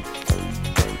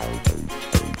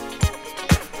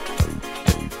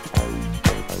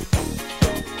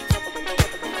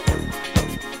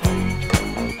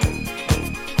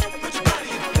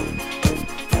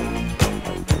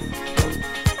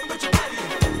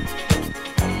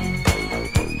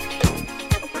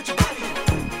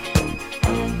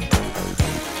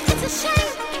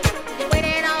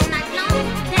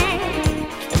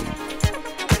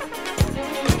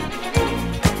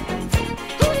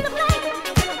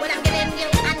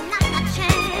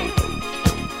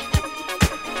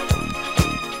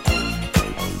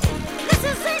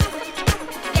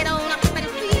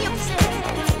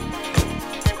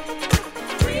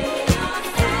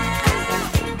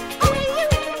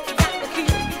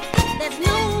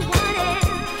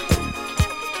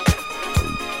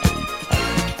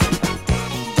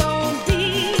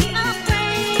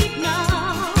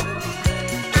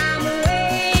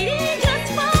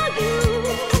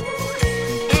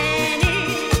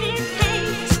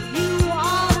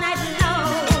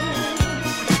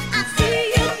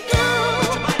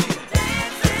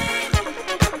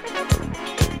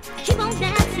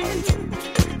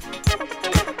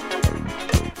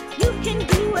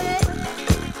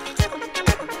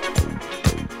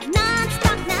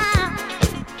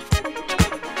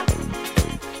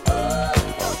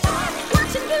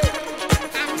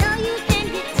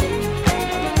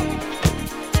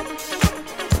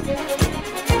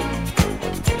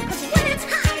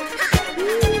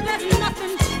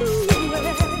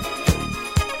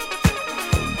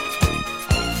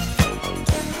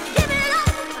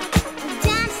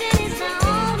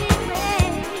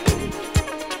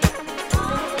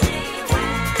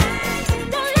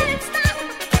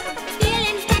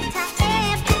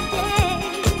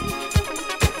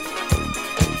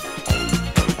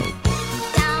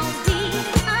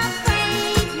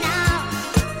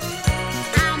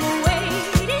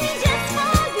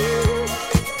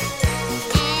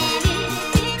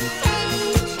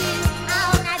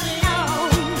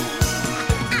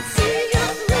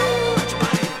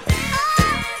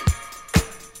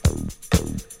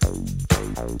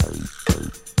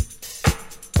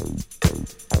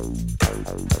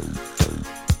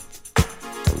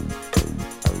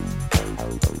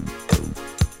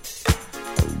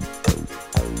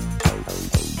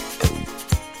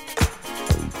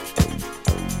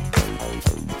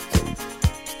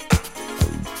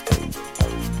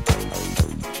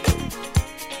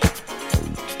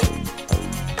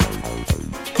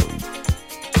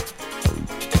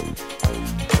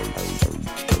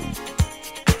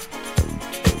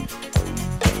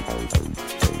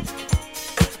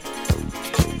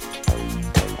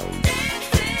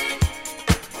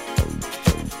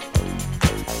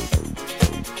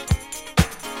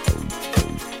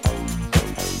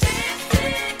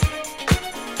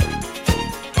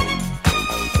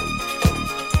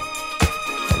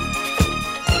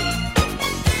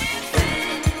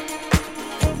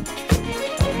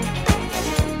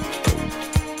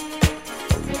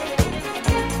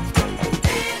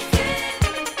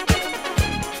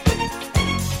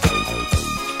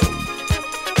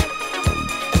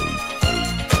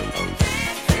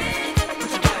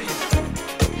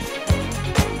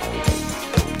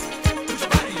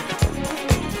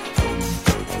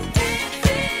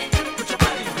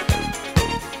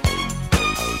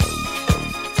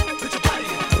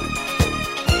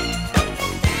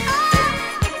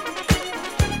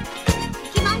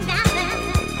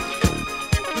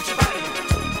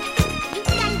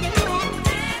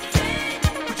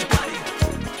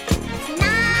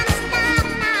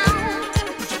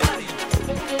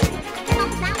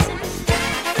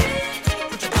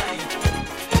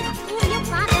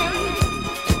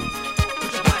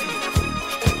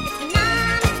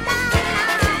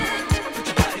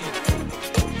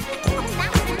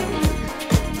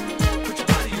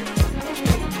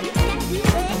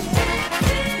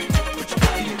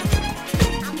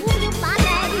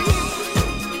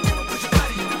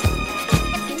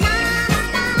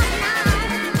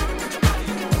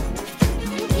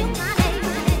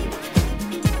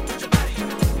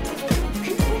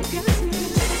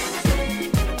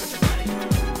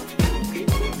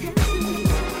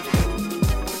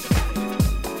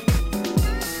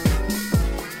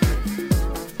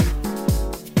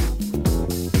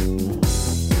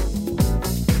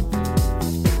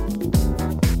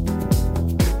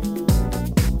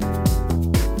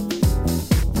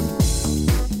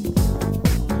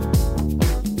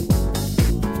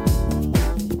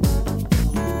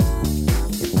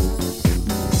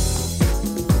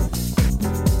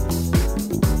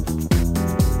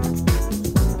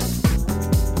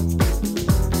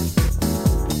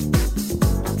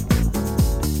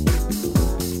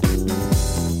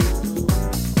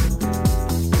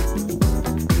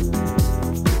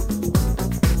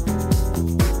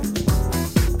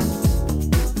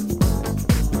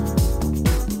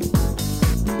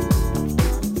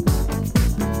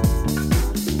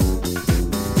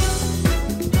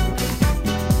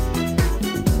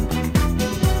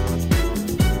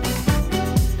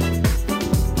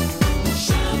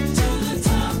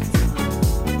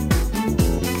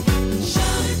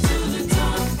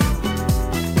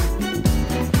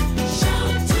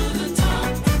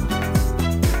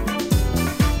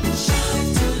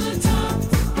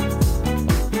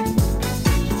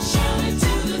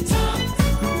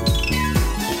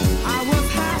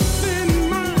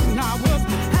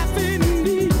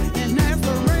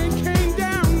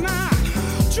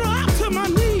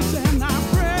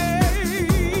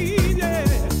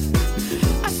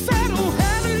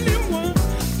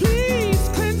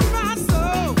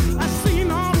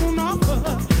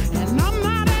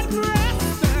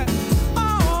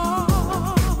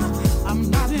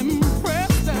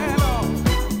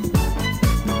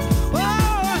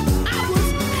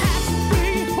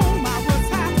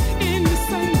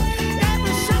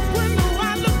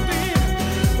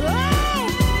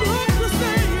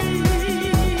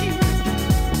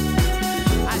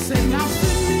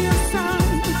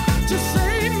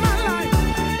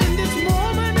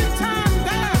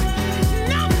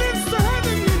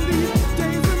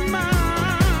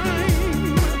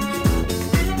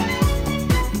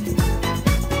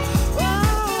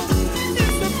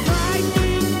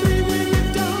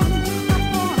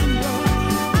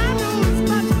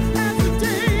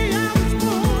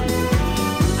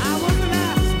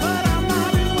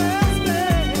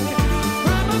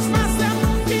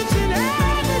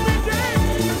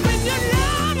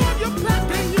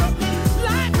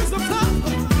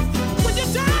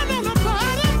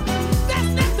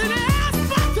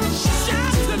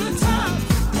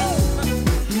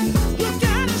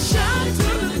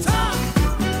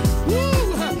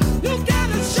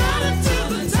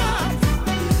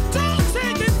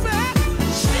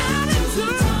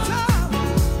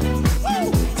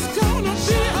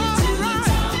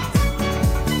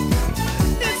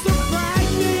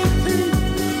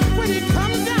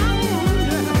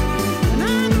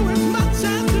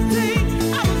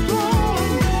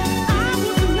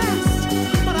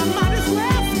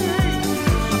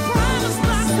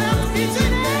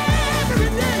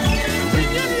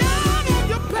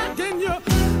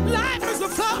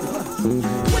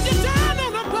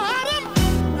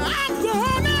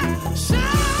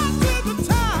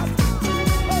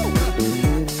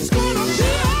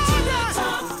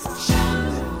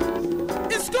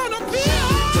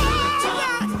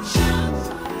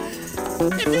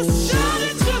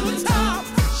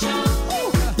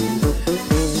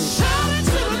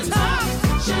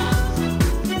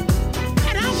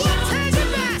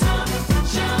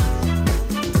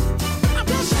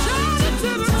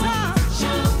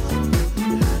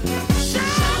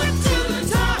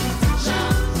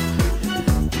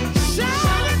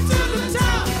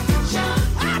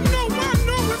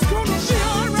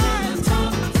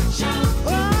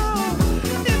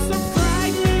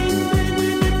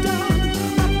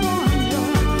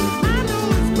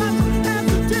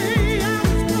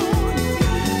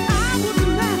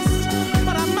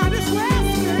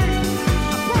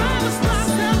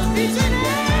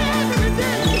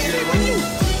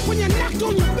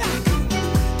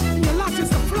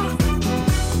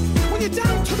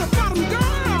 to the bottom,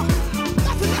 girl.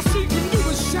 Nothing else you can do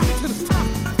is shout to the top.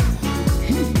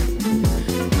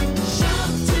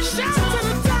 Shout to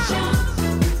the top.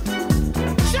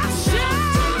 Just shout.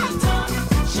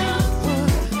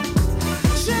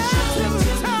 Shout to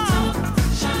the top.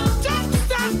 Don't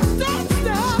stop, don't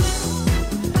stop.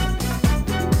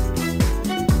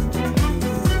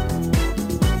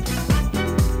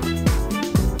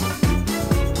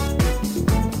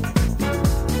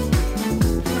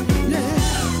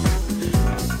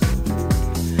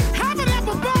 Heaven up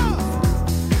above,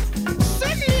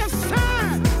 send me a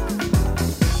sign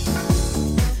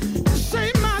to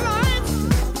save my life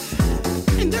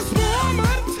in this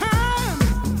moment of time.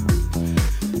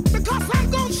 Because I'm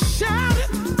gonna shout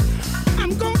it,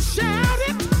 I'm gonna shout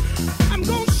it, I'm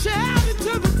gonna shout it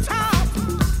to the top,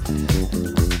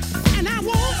 and I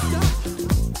won't stop.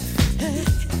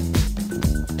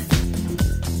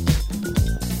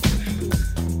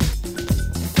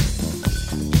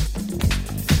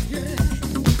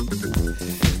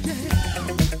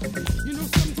 You know,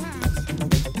 sometimes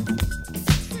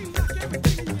seems like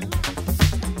everything in your life.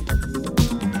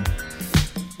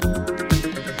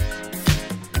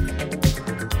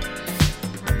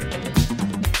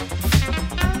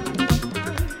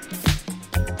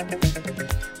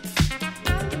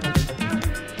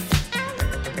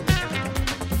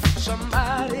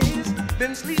 Somebody's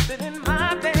been sleeping in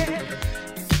my bed.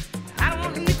 I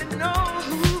don't even know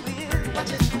who is.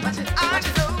 I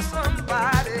know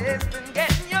somebody's been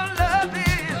getting your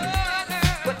loving,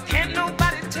 but can't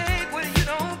nobody take what you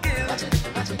don't give.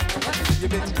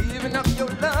 You've been giving up your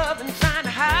love and trying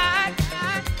to hide,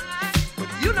 but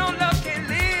you know love can't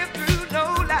live through no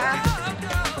lie.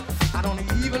 I don't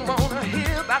even wanna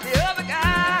hear about the other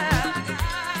guy,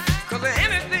 'cause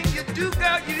anything you do,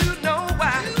 girl, you know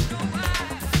why.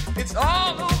 It's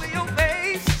all over your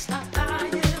face. Stop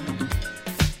lying.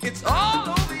 It's all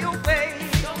over your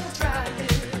face. Don't try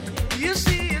it. You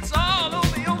see, it's all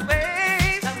over your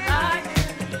face. Stop lying.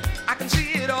 I can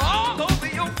see it all over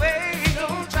your face.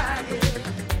 Don't try it.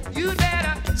 You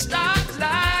better stop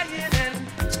lying and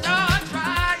start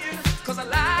trying, 'cause a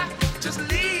lie just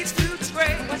leads to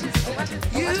disgrace.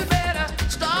 You better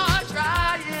start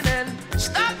trying and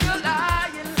stop your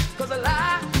lying, 'cause a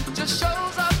lie just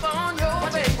shows up on your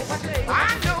face.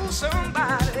 I know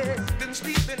somebody's been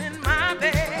sleeping in my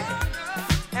bed,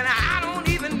 and I don't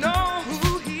even know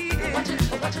who he is.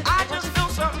 I just know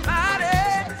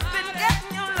somebody's been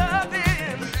getting your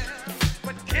loving,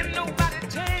 but can nobody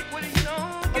take what you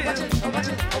don't give?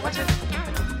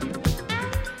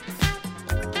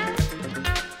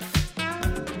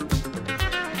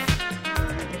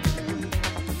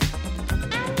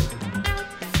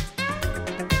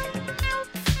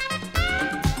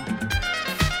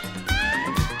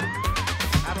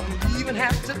 I don't even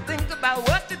have to think about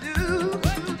what to do,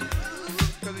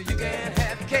 'cause you can't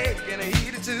have cake and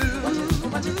eat it too.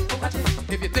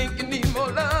 If you think you need more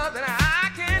love than I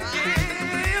can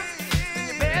give, then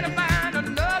you better find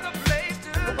another place to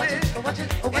live.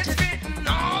 It's written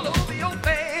all over your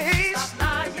face. Stop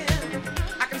lying.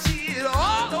 I can see it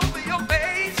all over your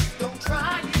face. Don't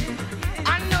try it.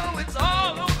 I know it's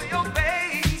all over your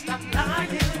face. Stop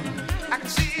lying. I can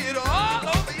see it all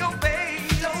over your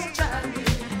face. Don't try it.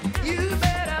 You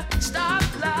better stop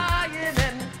lying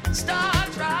and start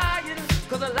trying,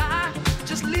 'cause a lie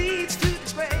just leads to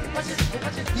disgrace.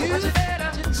 You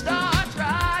better start